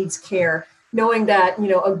he needs care? Knowing that,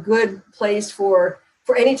 a good place for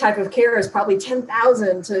any type of care is probably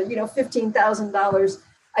 $10,000 to, $15,000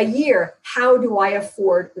 a year. How do I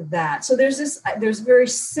afford that? So there's very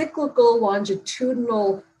cyclical,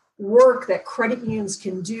 longitudinal work that credit unions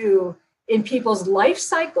can do in people's life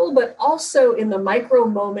cycle, but also in the micro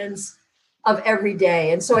moments of every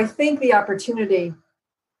day. And so I think the opportunity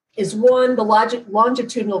is one, the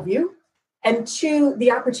longitudinal view, And two,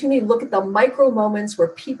 the opportunity to look at the micro moments where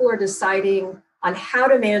people are deciding on how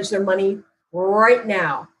to manage their money right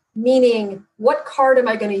now. Meaning, what card am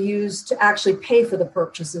I going to use to actually pay for the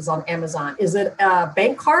purchases on Amazon? Is it a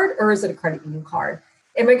bank card or is it a credit union card?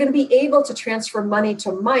 Am I going to be able to transfer money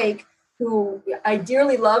to Mike, who I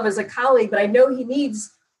dearly love as a colleague, but I know he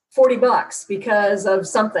needs $40 because of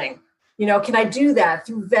something? Can I do that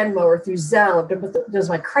through Venmo or through Zelle? Does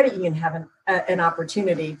my credit union have an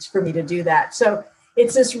opportunity for me to do that? So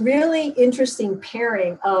it's this really interesting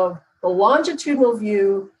pairing of the longitudinal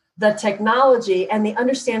view, the technology, and the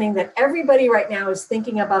understanding that everybody right now is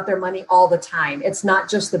thinking about their money all the time. It's not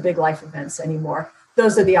just the big life events anymore.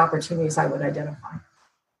 Those are the opportunities I would identify.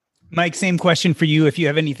 Mike, same question for you. If you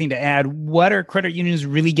have anything to add, what are credit unions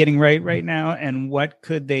really getting right now, and what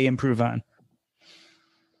could they improve on?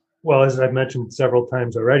 Well, as I've mentioned several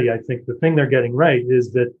times already, I think the thing they're getting right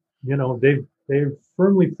is that, they've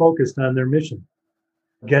firmly focused on their mission,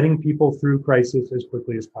 getting people through crisis as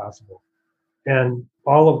quickly as possible. And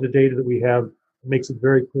all of the data that we have makes it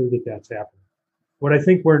very clear that that's happening. What I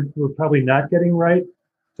think we're probably not getting right,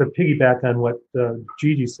 to piggyback on what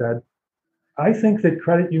Gigi said, I think that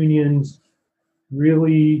credit unions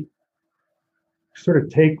really sort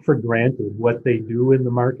of take for granted what they do in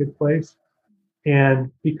the marketplace.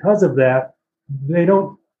 And because of that, they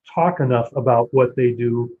don't talk enough about what they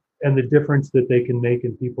do and the difference that they can make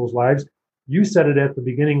in people's lives. You said it at the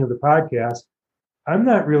beginning of the podcast. I'm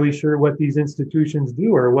not really sure what these institutions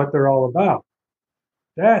do or what they're all about.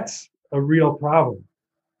 That's a real problem,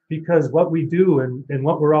 because what we do and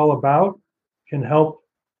what we're all about can help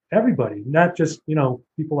everybody, not just,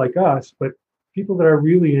 people like us, but people that are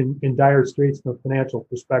really in dire straits from a financial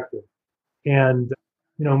perspective. And,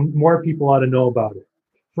 more people ought to know about it.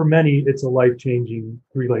 For many, it's a life-changing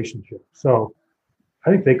relationship. So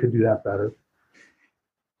I think they could do that better.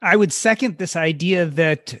 I would second this idea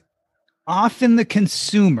that often the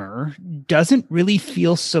consumer doesn't really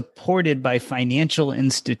feel supported by financial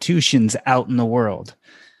institutions out in the world.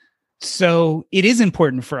 So it is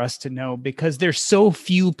important for us to know, because there's so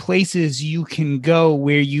few places you can go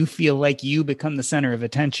where you feel like you become the center of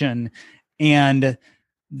attention, and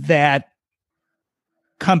that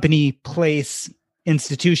company, place,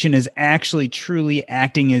 institution is actually truly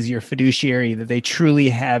acting as your fiduciary, that they truly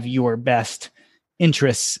have your best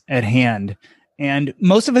interests at hand. And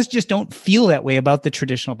most of us just don't feel that way about the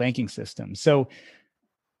traditional banking system. So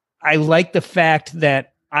I like the fact that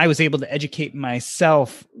I was able to educate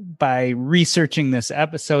myself by researching this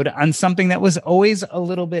episode on something that was always a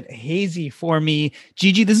little bit hazy for me.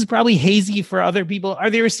 Gigi, this is probably hazy for other people. Are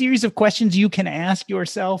there a series of questions you can ask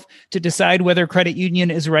yourself to decide whether credit union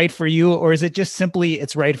is right for you, or is it just simply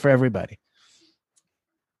it's right for everybody?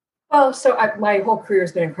 Well, so my whole career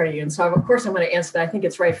has been in credit union. So of course I'm going to answer that. I think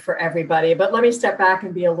it's right for everybody, but let me step back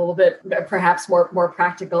and be a little bit perhaps more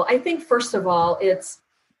practical. I think first of all,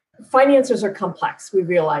 finances are complex. We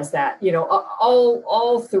realize that,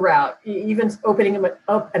 all throughout, even opening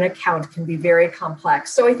up an account can be very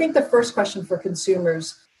complex. So I think the first question for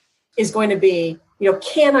consumers is going to be,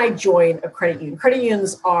 can I join a credit union? Credit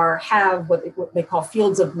unions have what they call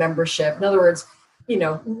fields of membership. In other words,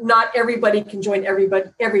 not everybody can join every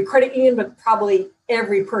credit union, but probably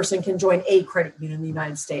every person can join a credit union in the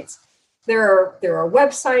United States. There are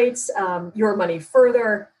websites,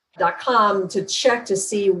 yourmoneyfurther.com, to check to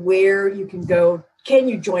see where you can go. Can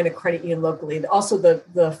you join a credit union locally? Also,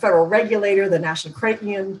 the federal regulator, the National Credit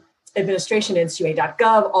Union Administration,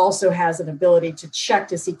 NCUA.gov, also has an ability to check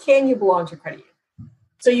to see, can you belong to a credit union?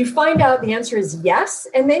 So you find out the answer is yes,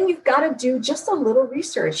 and then you've got to do just a little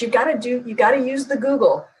research. You got to use the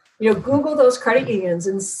Google. Google those credit unions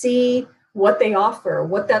and see what they offer,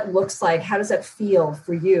 what that looks like, how does that feel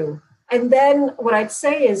for you? And then what I'd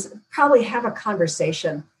say is probably have a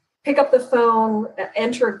conversation. Pick up the phone,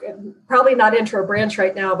 probably not enter a branch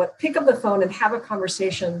right now, but pick up the phone and have a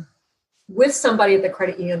conversation with somebody at the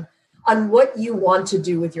credit union on what you want to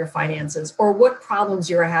do with your finances or what problems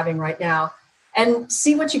you're having right now, and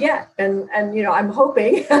see what you get. And I'm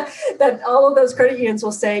hoping that all of those credit unions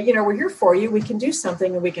will say, we're here for you. We can do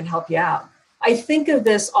something and we can help you out. I think of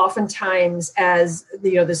this oftentimes as,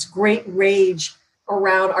 this great rage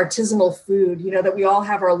around artisanal food, that we all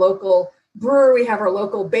have our local brewer, we have our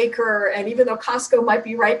local baker. And even though Costco might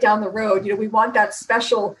be right down the road, we want that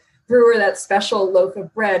special brewer, that special loaf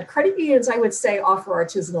of bread. Credit unions, I would say, offer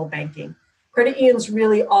artisanal banking. Credit unions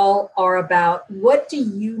really all are about, what do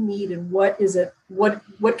you need and what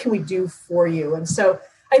can we do for you? And so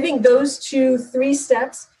I think those 2-3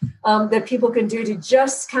 steps that people can do to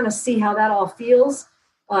just kind of see how that all feels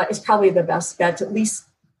is probably the best bet to at least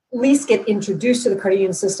least get introduced to the credit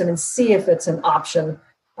union system and see if it's an option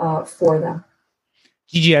for them.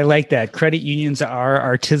 Gigi, I like that. Credit unions are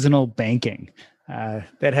artisanal banking.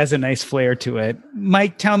 That has a nice flair to it.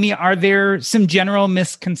 Mike, tell me, are there some general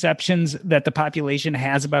misconceptions that the population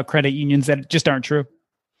has about credit unions that just aren't true?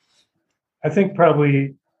 I think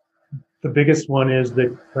probably the biggest one is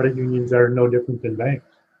that credit unions are no different than banks.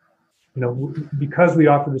 Because we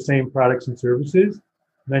offer the same products and services,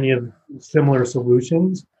 many of similar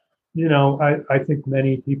solutions, I think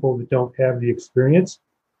many people that don't have the experience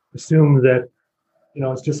assume that,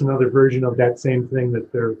 it's just another version of that same thing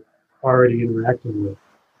that they're already interacting with.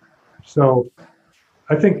 So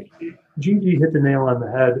I think Gigi hit the nail on the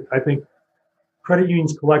head. I think credit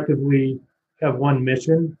unions collectively have one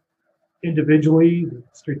mission. Individually,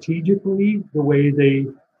 strategically, the way they,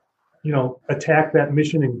 attack that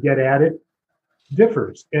mission and get at it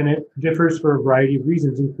differs. And it differs for a variety of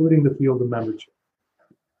reasons, including the field of membership.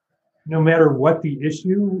 No matter what the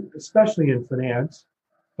issue, especially in finance,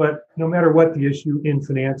 but no matter what the issue in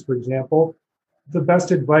finance, for example, the best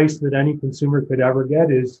advice that any consumer could ever get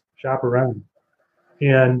is shop around.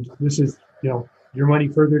 And this is,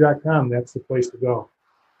 yourmoneyfurther.com. That's the place to go.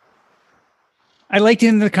 I like to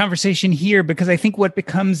end the conversation here because I think what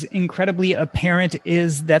becomes incredibly apparent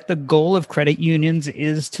is that the goal of credit unions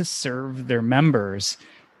is to serve their members.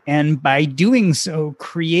 And by doing so,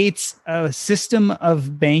 creates a system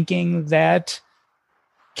of banking that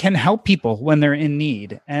can help people when they're in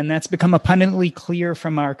need. And that's become abundantly clear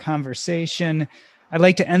from our conversation. I'd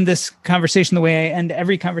like to end this conversation the way I end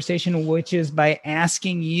every conversation, which is by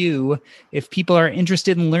asking you if people are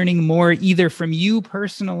interested in learning more, either from you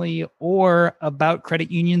personally or about credit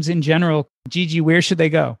unions in general. Gigi, where should they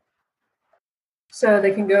go? So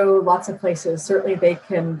they can go lots of places. Certainly they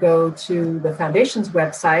can go to the foundation's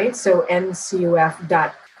website, so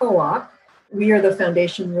ncuf.coop. We are the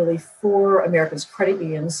foundation really for America's credit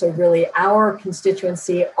unions. So really our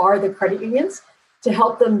constituency are the credit unions to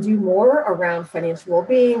help them do more around financial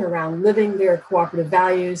well-being, around living their cooperative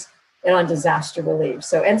values, and on disaster relief.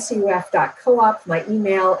 So ncuf.coop, my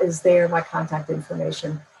email is there, my contact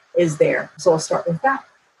information is there. So I'll start with that.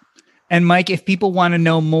 And Mike, if people want to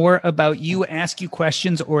know more about you, ask you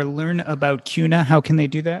questions, or learn about CUNA, how can they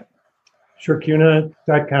do that? Sure,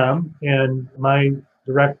 CUNA.com. And my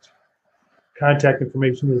direct contact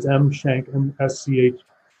information is mschenk, mschenk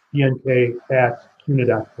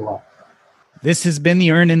 @CUNA.coop. This has been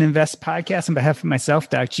the Earn and Invest podcast. On behalf of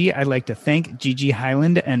myself, Doc G, I'd like to thank Gigi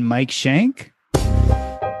Hyland and Mike Schenk.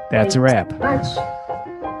 That's a wrap. Thank you so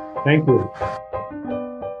much. Thank you.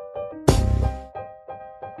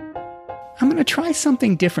 I'm going to try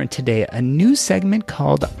something different today, a new segment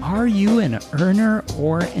called Are You an Earner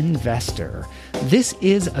or Investor? This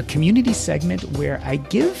is a community segment where I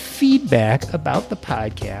give feedback about the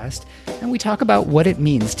podcast and we talk about what it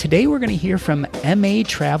means. Today we're going to hear from M.A.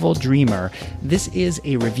 Travel Dreamer. This is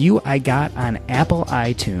a review I got on Apple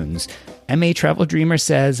iTunes. M.A. Travel Dreamer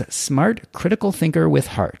says, smart, critical thinker with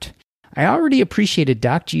heart. I already appreciated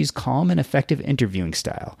Doc G's calm and effective interviewing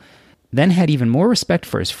style. Then had even more respect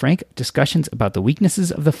for his frank discussions about the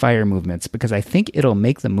weaknesses of the FIRE movements because I think it'll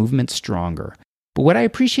make the movement stronger. But what I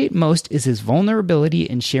appreciate most is his vulnerability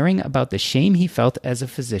in sharing about the shame he felt as a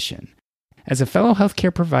physician. As a fellow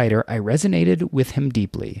healthcare provider, I resonated with him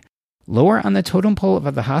deeply. Lower on the totem pole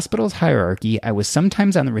of the hospital's hierarchy, I was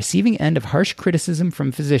sometimes on the receiving end of harsh criticism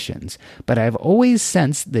from physicians, but I've always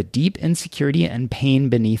sensed the deep insecurity and pain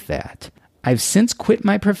beneath that. I've since quit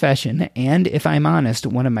my profession, and if I'm honest,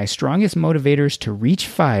 one of my strongest motivators to reach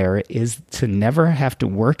FIRE is to never have to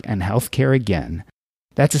work in healthcare again.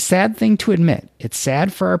 That's a sad thing to admit. It's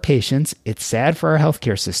sad for our patients, it's sad for our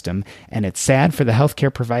healthcare system, and it's sad for the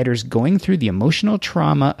healthcare providers going through the emotional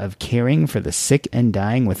trauma of caring for the sick and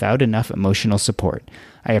dying without enough emotional support.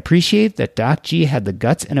 I appreciate that Doc G had the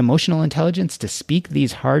guts and emotional intelligence to speak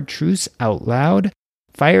these hard truths out loud.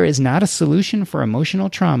 FIRE is not a solution for emotional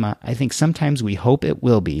trauma. I think sometimes we hope it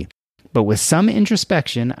will be. But with some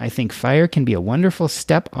introspection, I think FIRE can be a wonderful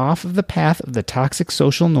step off of the path of the toxic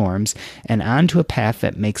social norms and onto a path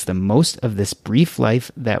that makes the most of this brief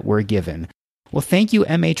life that we're given. Well, thank you,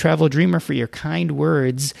 M.A. Travel Dreamer, for your kind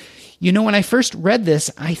words. You know, when I first read this,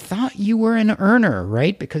 I thought you were an earner,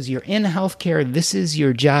 right? Because you're in healthcare, this is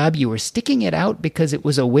your job. You were sticking it out because it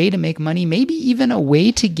was a way to make money, maybe even a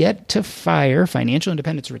way to get to FIRE, financial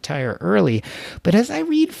independence, retire early. But as I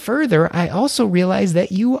read further, I also realize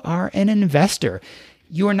that you are an investor.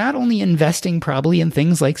 You are not only investing probably in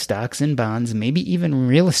things like stocks and bonds, maybe even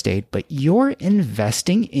real estate, but you're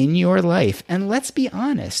investing in your life. And let's be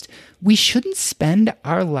honest, we shouldn't spend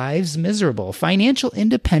our lives miserable. Financial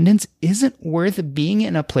independence isn't worth being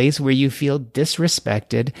in a place where you feel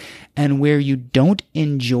disrespected and where you don't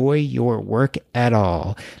enjoy your work at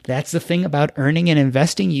all. That's the thing about earning and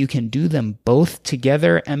investing. You can do them both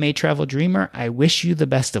together. MA Travel Dreamer, I wish you the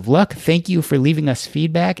best of luck. Thank you for leaving us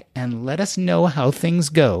feedback and let us know how things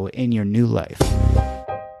go in your new life.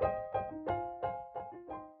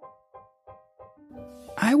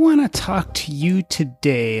 I want to talk to you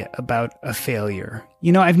today about a failure.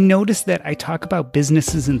 You know, I've noticed that I talk about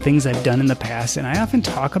businesses and things I've done in the past, and I often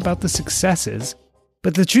talk about the successes.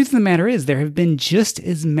 But the truth of the matter is there have been just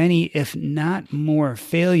as many, if not more,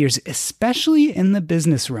 failures, especially in the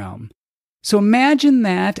business realm. So imagine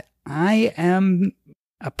that I am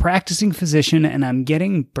a practicing physician and I'm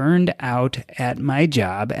getting burned out at my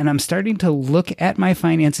job, and I'm starting to look at my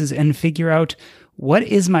finances and figure out what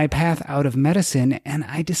is my path out of medicine. And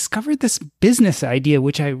I discovered this business idea,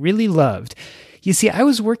 which I really loved. You see, I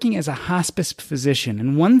was working as a hospice physician,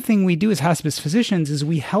 and one thing we do as hospice physicians is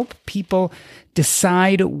we help people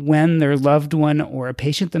decide when their loved one or a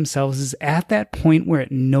patient themselves is at that point where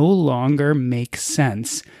it no longer makes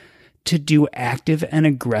sense to do active and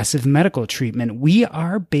aggressive medical treatment. We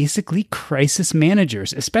are basically crisis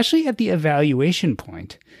managers, especially at the evaluation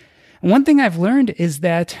point. And one thing I've learned is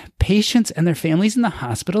that patients and their families in the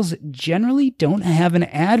hospitals generally don't have an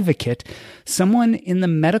advocate, someone in the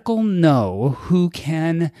medical know who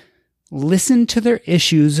can listen to their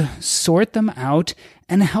issues, sort them out,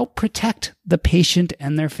 and help protect the patient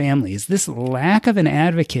and their families. This lack of an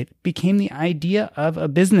advocate became the idea of a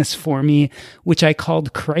business for me, which I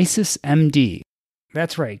called Crisis MD.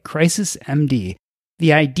 That's right, Crisis MD.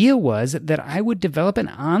 The idea was that I would develop an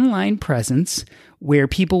online presence where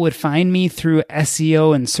people would find me through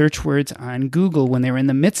SEO and search words on Google when they were in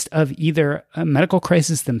the midst of either a medical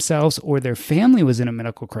crisis themselves or their family was in a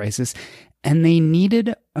medical crisis, and they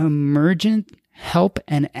needed emergent help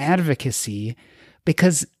and advocacy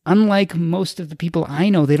because unlike most of the people I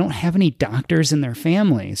know, they don't have any doctors in their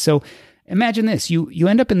family. So imagine this, you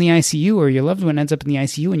end up in the ICU, or your loved one ends up in the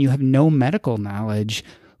ICU and you have no medical knowledge.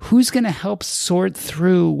 Who's going to help sort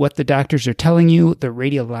through what the doctors are telling you, the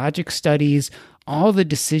radiologic studies, all the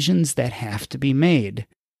decisions that have to be made?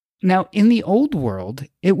 Now, in the old world,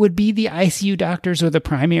 it would be the ICU doctors or the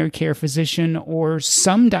primary care physician or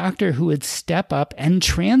some doctor who would step up and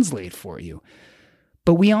translate for you.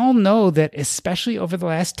 But we all know that, especially over the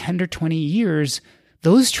last 10 or 20 years,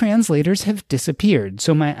 those translators have disappeared.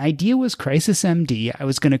 So my idea was Crisis MD. I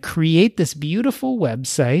was going to create this beautiful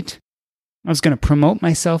website. I was going to promote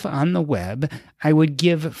myself on the web. I would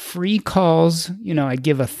give free calls. I'd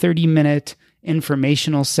give a 30-minute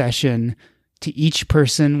informational session to each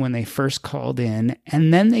person when they first called in,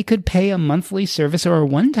 and then they could pay a monthly service or a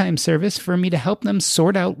one-time service for me to help them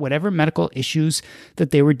sort out whatever medical issues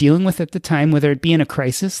that they were dealing with at the time, whether it be in a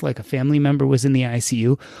crisis, like a family member was in the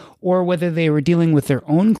ICU, or whether they were dealing with their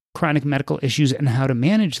own chronic medical issues and how to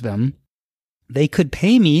manage them. They could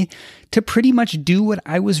pay me to pretty much do what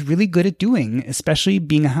I was really good at doing, especially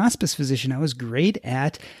being a hospice physician. I was great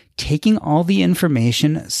at taking all the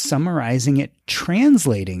information, summarizing it,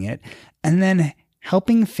 translating it, and then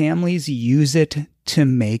helping families use it to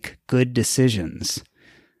make good decisions.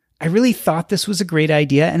 I really thought this was a great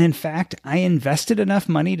idea, and in fact, I invested enough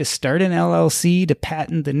money to start an LLC, to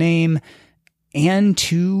patent the name, and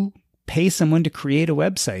to pay someone to create a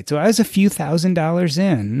website. So I was a few $1,000s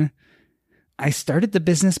in. I started the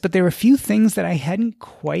business, but there were a few things that I hadn't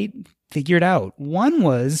quite figured out. One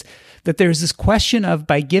was that there's this question of,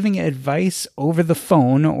 by giving advice over the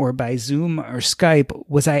phone or by Zoom or Skype,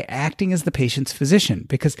 was I acting as the patient's physician?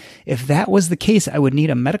 Because if that was the case, I would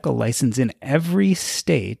need a medical license in every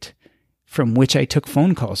state from which I took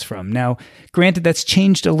phone calls from. Now, granted, that's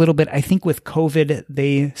changed a little bit. I think with COVID,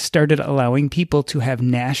 they started allowing people to have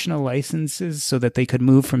national licenses so that they could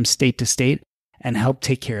move from state to state and help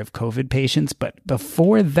take care of COVID patients. But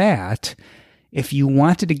before that, if you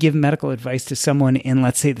wanted to give medical advice to someone in,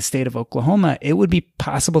 let's say, the state of Oklahoma, it would be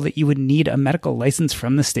possible that you would need a medical license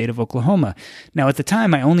from the state of Oklahoma. Now, at the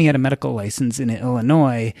time, I only had a medical license in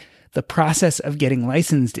Illinois. The process of getting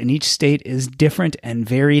licensed in each state is different and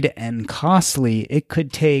varied and costly. It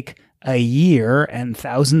could take a year and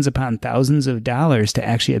thousands upon thousands of dollars to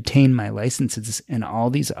actually obtain my licenses in all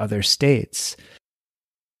these other states.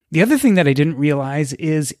 The other thing that I didn't realize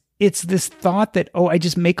is it's this thought that, I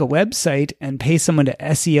just make a website and pay someone to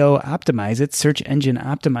SEO optimize it, search engine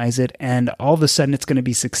optimize it, and all of a sudden it's going to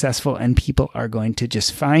be successful and people are going to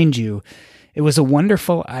just find you. It was a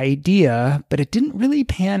wonderful idea, but it didn't really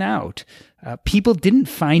pan out. People didn't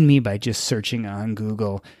find me by just searching on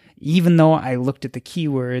Google. even though I looked at the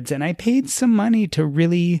keywords and I paid some money to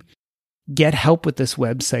really get help with this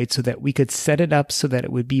website so that we could set it up so that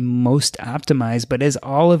it would be most optimized. But as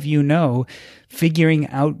all of you know, figuring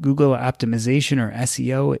out Google optimization or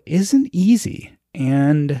SEO isn't easy.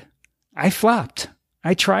 And I flopped.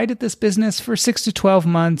 I tried at this business for 6 to 12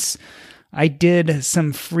 months. I did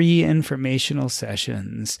some free informational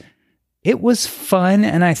sessions. It was fun,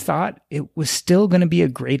 and I thought it was still going to be a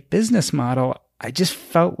great business model. I just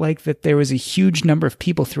felt like that there was a huge number of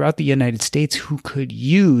people throughout the United States who could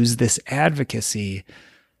use this advocacy,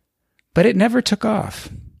 but it never took off.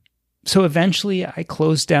 So eventually I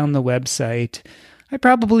closed down the website. I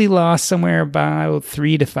probably lost somewhere about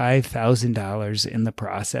 $3,000 to $5,000 in the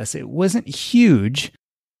process. It wasn't huge.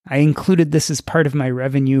 I included this as part of my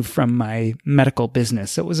revenue from my medical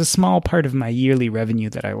business. So it was a small part of my yearly revenue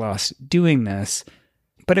that I lost doing this.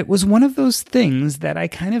 But it was one of those things that I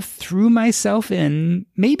kind of threw myself in,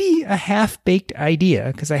 maybe a half-baked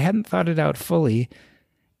idea, because I hadn't thought it out fully,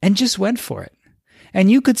 and just went for it. And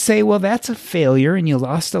you could say, well, that's a failure, and you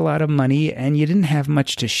lost a lot of money, and you didn't have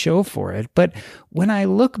much to show for it. But when I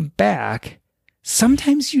look back,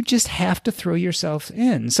 sometimes you just have to throw yourself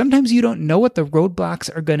in. Sometimes you don't know what the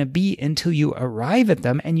roadblocks are going to be until you arrive at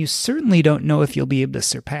them, and you certainly don't know if you'll be able to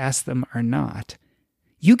surpass them or not.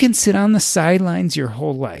 You can sit on the sidelines your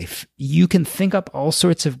whole life. You can think up all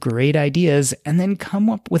sorts of great ideas and then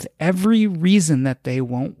come up with every reason that they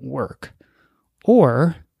won't work.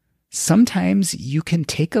 Or sometimes you can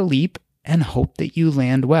take a leap and hope that you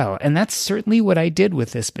land well. And that's certainly what I did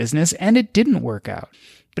with this business, and it didn't work out.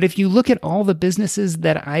 But if you look at all the businesses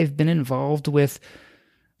that I've been involved with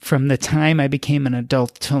from the time I became an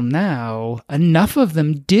adult till now, enough of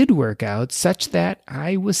them did work out such that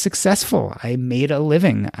I was successful. I made a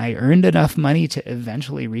living. I earned enough money to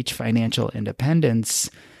eventually reach financial independence.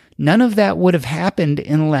 None of that would have happened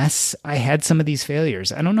unless I had some of these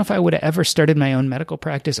failures. I don't know if I would have ever started my own medical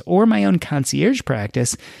practice or my own concierge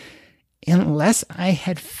practice unless I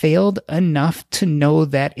had failed enough to know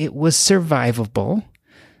that it was survivable,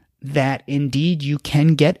 that indeed you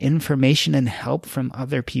can get information and help from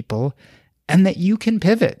other people, and that you can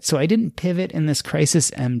pivot. So I didn't pivot in this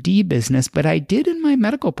Crisis MD business, but I did in my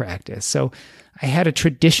medical practice. So I had a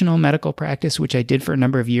traditional medical practice, which I did for a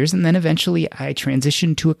number of years, and then eventually I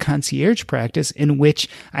transitioned to a concierge practice in which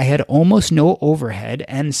I had almost no overhead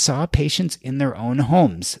and saw patients in their own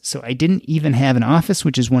homes. So I didn't even have an office,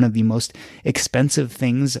 which is one of the most expensive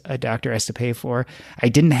things a doctor has to pay for. I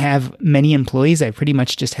didn't have many employees. I pretty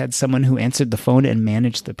much just had someone who answered the phone and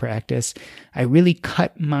managed the practice. I really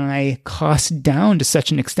cut my costs down to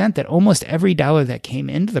such an extent that almost every dollar that came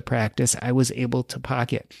into the practice, I was able to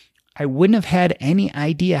pocket. I wouldn't have had any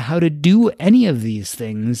idea how to do any of these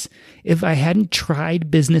things if I hadn't tried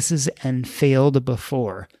businesses and failed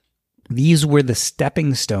before. These were the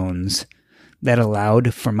stepping stones that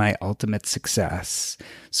allowed for my ultimate success.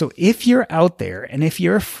 So if you're out there and if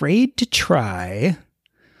you're afraid to try,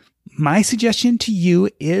 my suggestion to you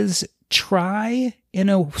is try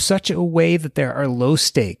in such a way that there are low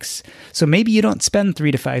stakes. So maybe you don't spend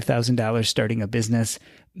 $3,000 to $5,000 starting a business.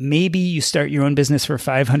 Maybe you start your own business for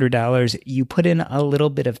 $500. You put in a little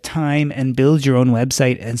bit of time and build your own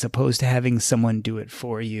website as opposed to having someone do it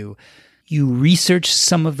for you. You research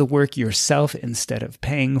some of the work yourself instead of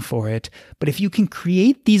paying for it. But if you can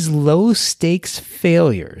create these low stakes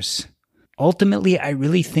failures, ultimately, I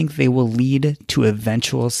really think they will lead to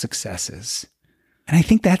eventual successes. And I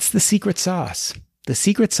think that's the secret sauce. The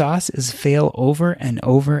secret sauce is fail over and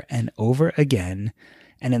over and over again.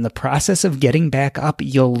 And in the process of getting back up,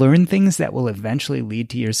 you'll learn things that will eventually lead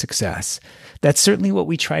to your success. That's certainly what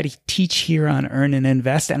we try to teach here on Earn and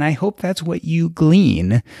Invest. And I hope that's what you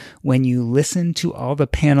glean when you listen to all the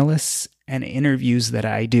panelists and interviews that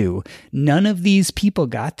I do. None of these people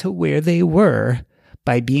got to where they were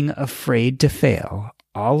by being afraid to fail.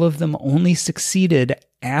 All of them only succeeded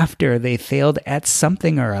after they failed at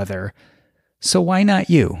something or other. So why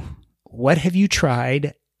not you? What have you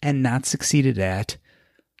tried and not succeeded at?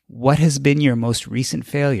 What has been your most recent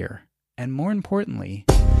failure? And more importantly,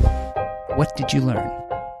 what did you learn?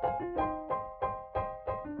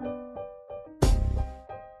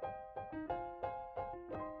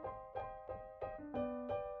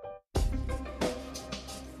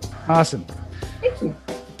 Awesome. Thank you.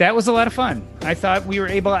 That was a lot of fun. I thought we were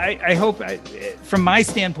able, I hope, from my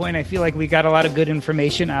standpoint, I feel like we got a lot of good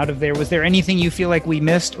information out of there. Was there anything you feel like we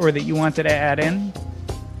missed or that you wanted to add in?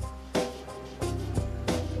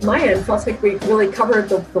 My end, feels like we really covered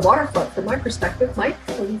the waterfront from my perspective. Mike,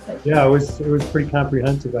 what do you think? Yeah, it was pretty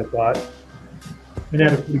comprehensive, I thought, and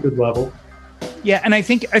at a pretty good level. Yeah, and I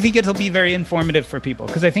think it'll be very informative for people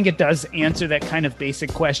because I think it does answer that kind of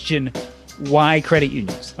basic question, why credit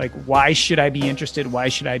unions? Like, why should I be interested? Why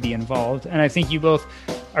should I be involved? And I think you both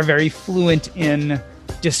are very fluent in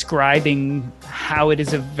describing how it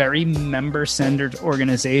is a very member-centered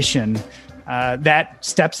organization that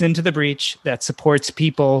steps into the breach, that supports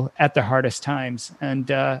people at their hardest times. And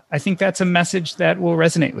I think that's a message that will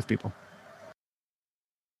resonate with people.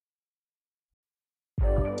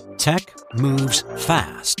 Tech moves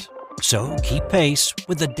fast, so keep pace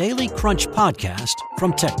with the Daily Crunch podcast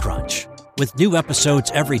from TechCrunch. With new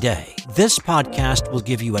episodes every day, this podcast will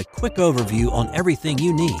give you a quick overview on everything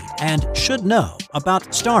you need and should know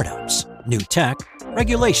about startups, new tech,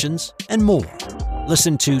 regulations, and more.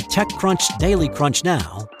 Listen to TechCrunch Daily Crunch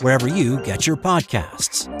now, wherever you get your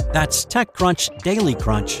podcasts. That's TechCrunch Daily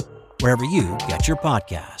Crunch, wherever you get your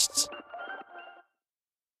podcasts.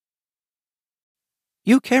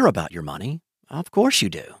 You care about your money. Of course you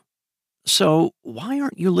do. So why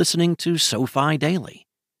aren't you listening to SoFi Daily?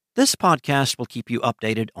 This podcast will keep you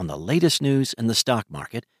updated on the latest news in the stock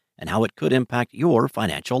market and how it could impact your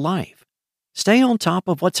financial life. Stay on top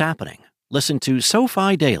of what's happening. Listen to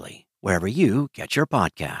SoFi Daily wherever you get your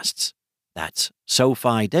podcasts. That's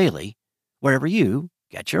SoFi Daily wherever you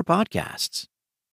get your podcasts.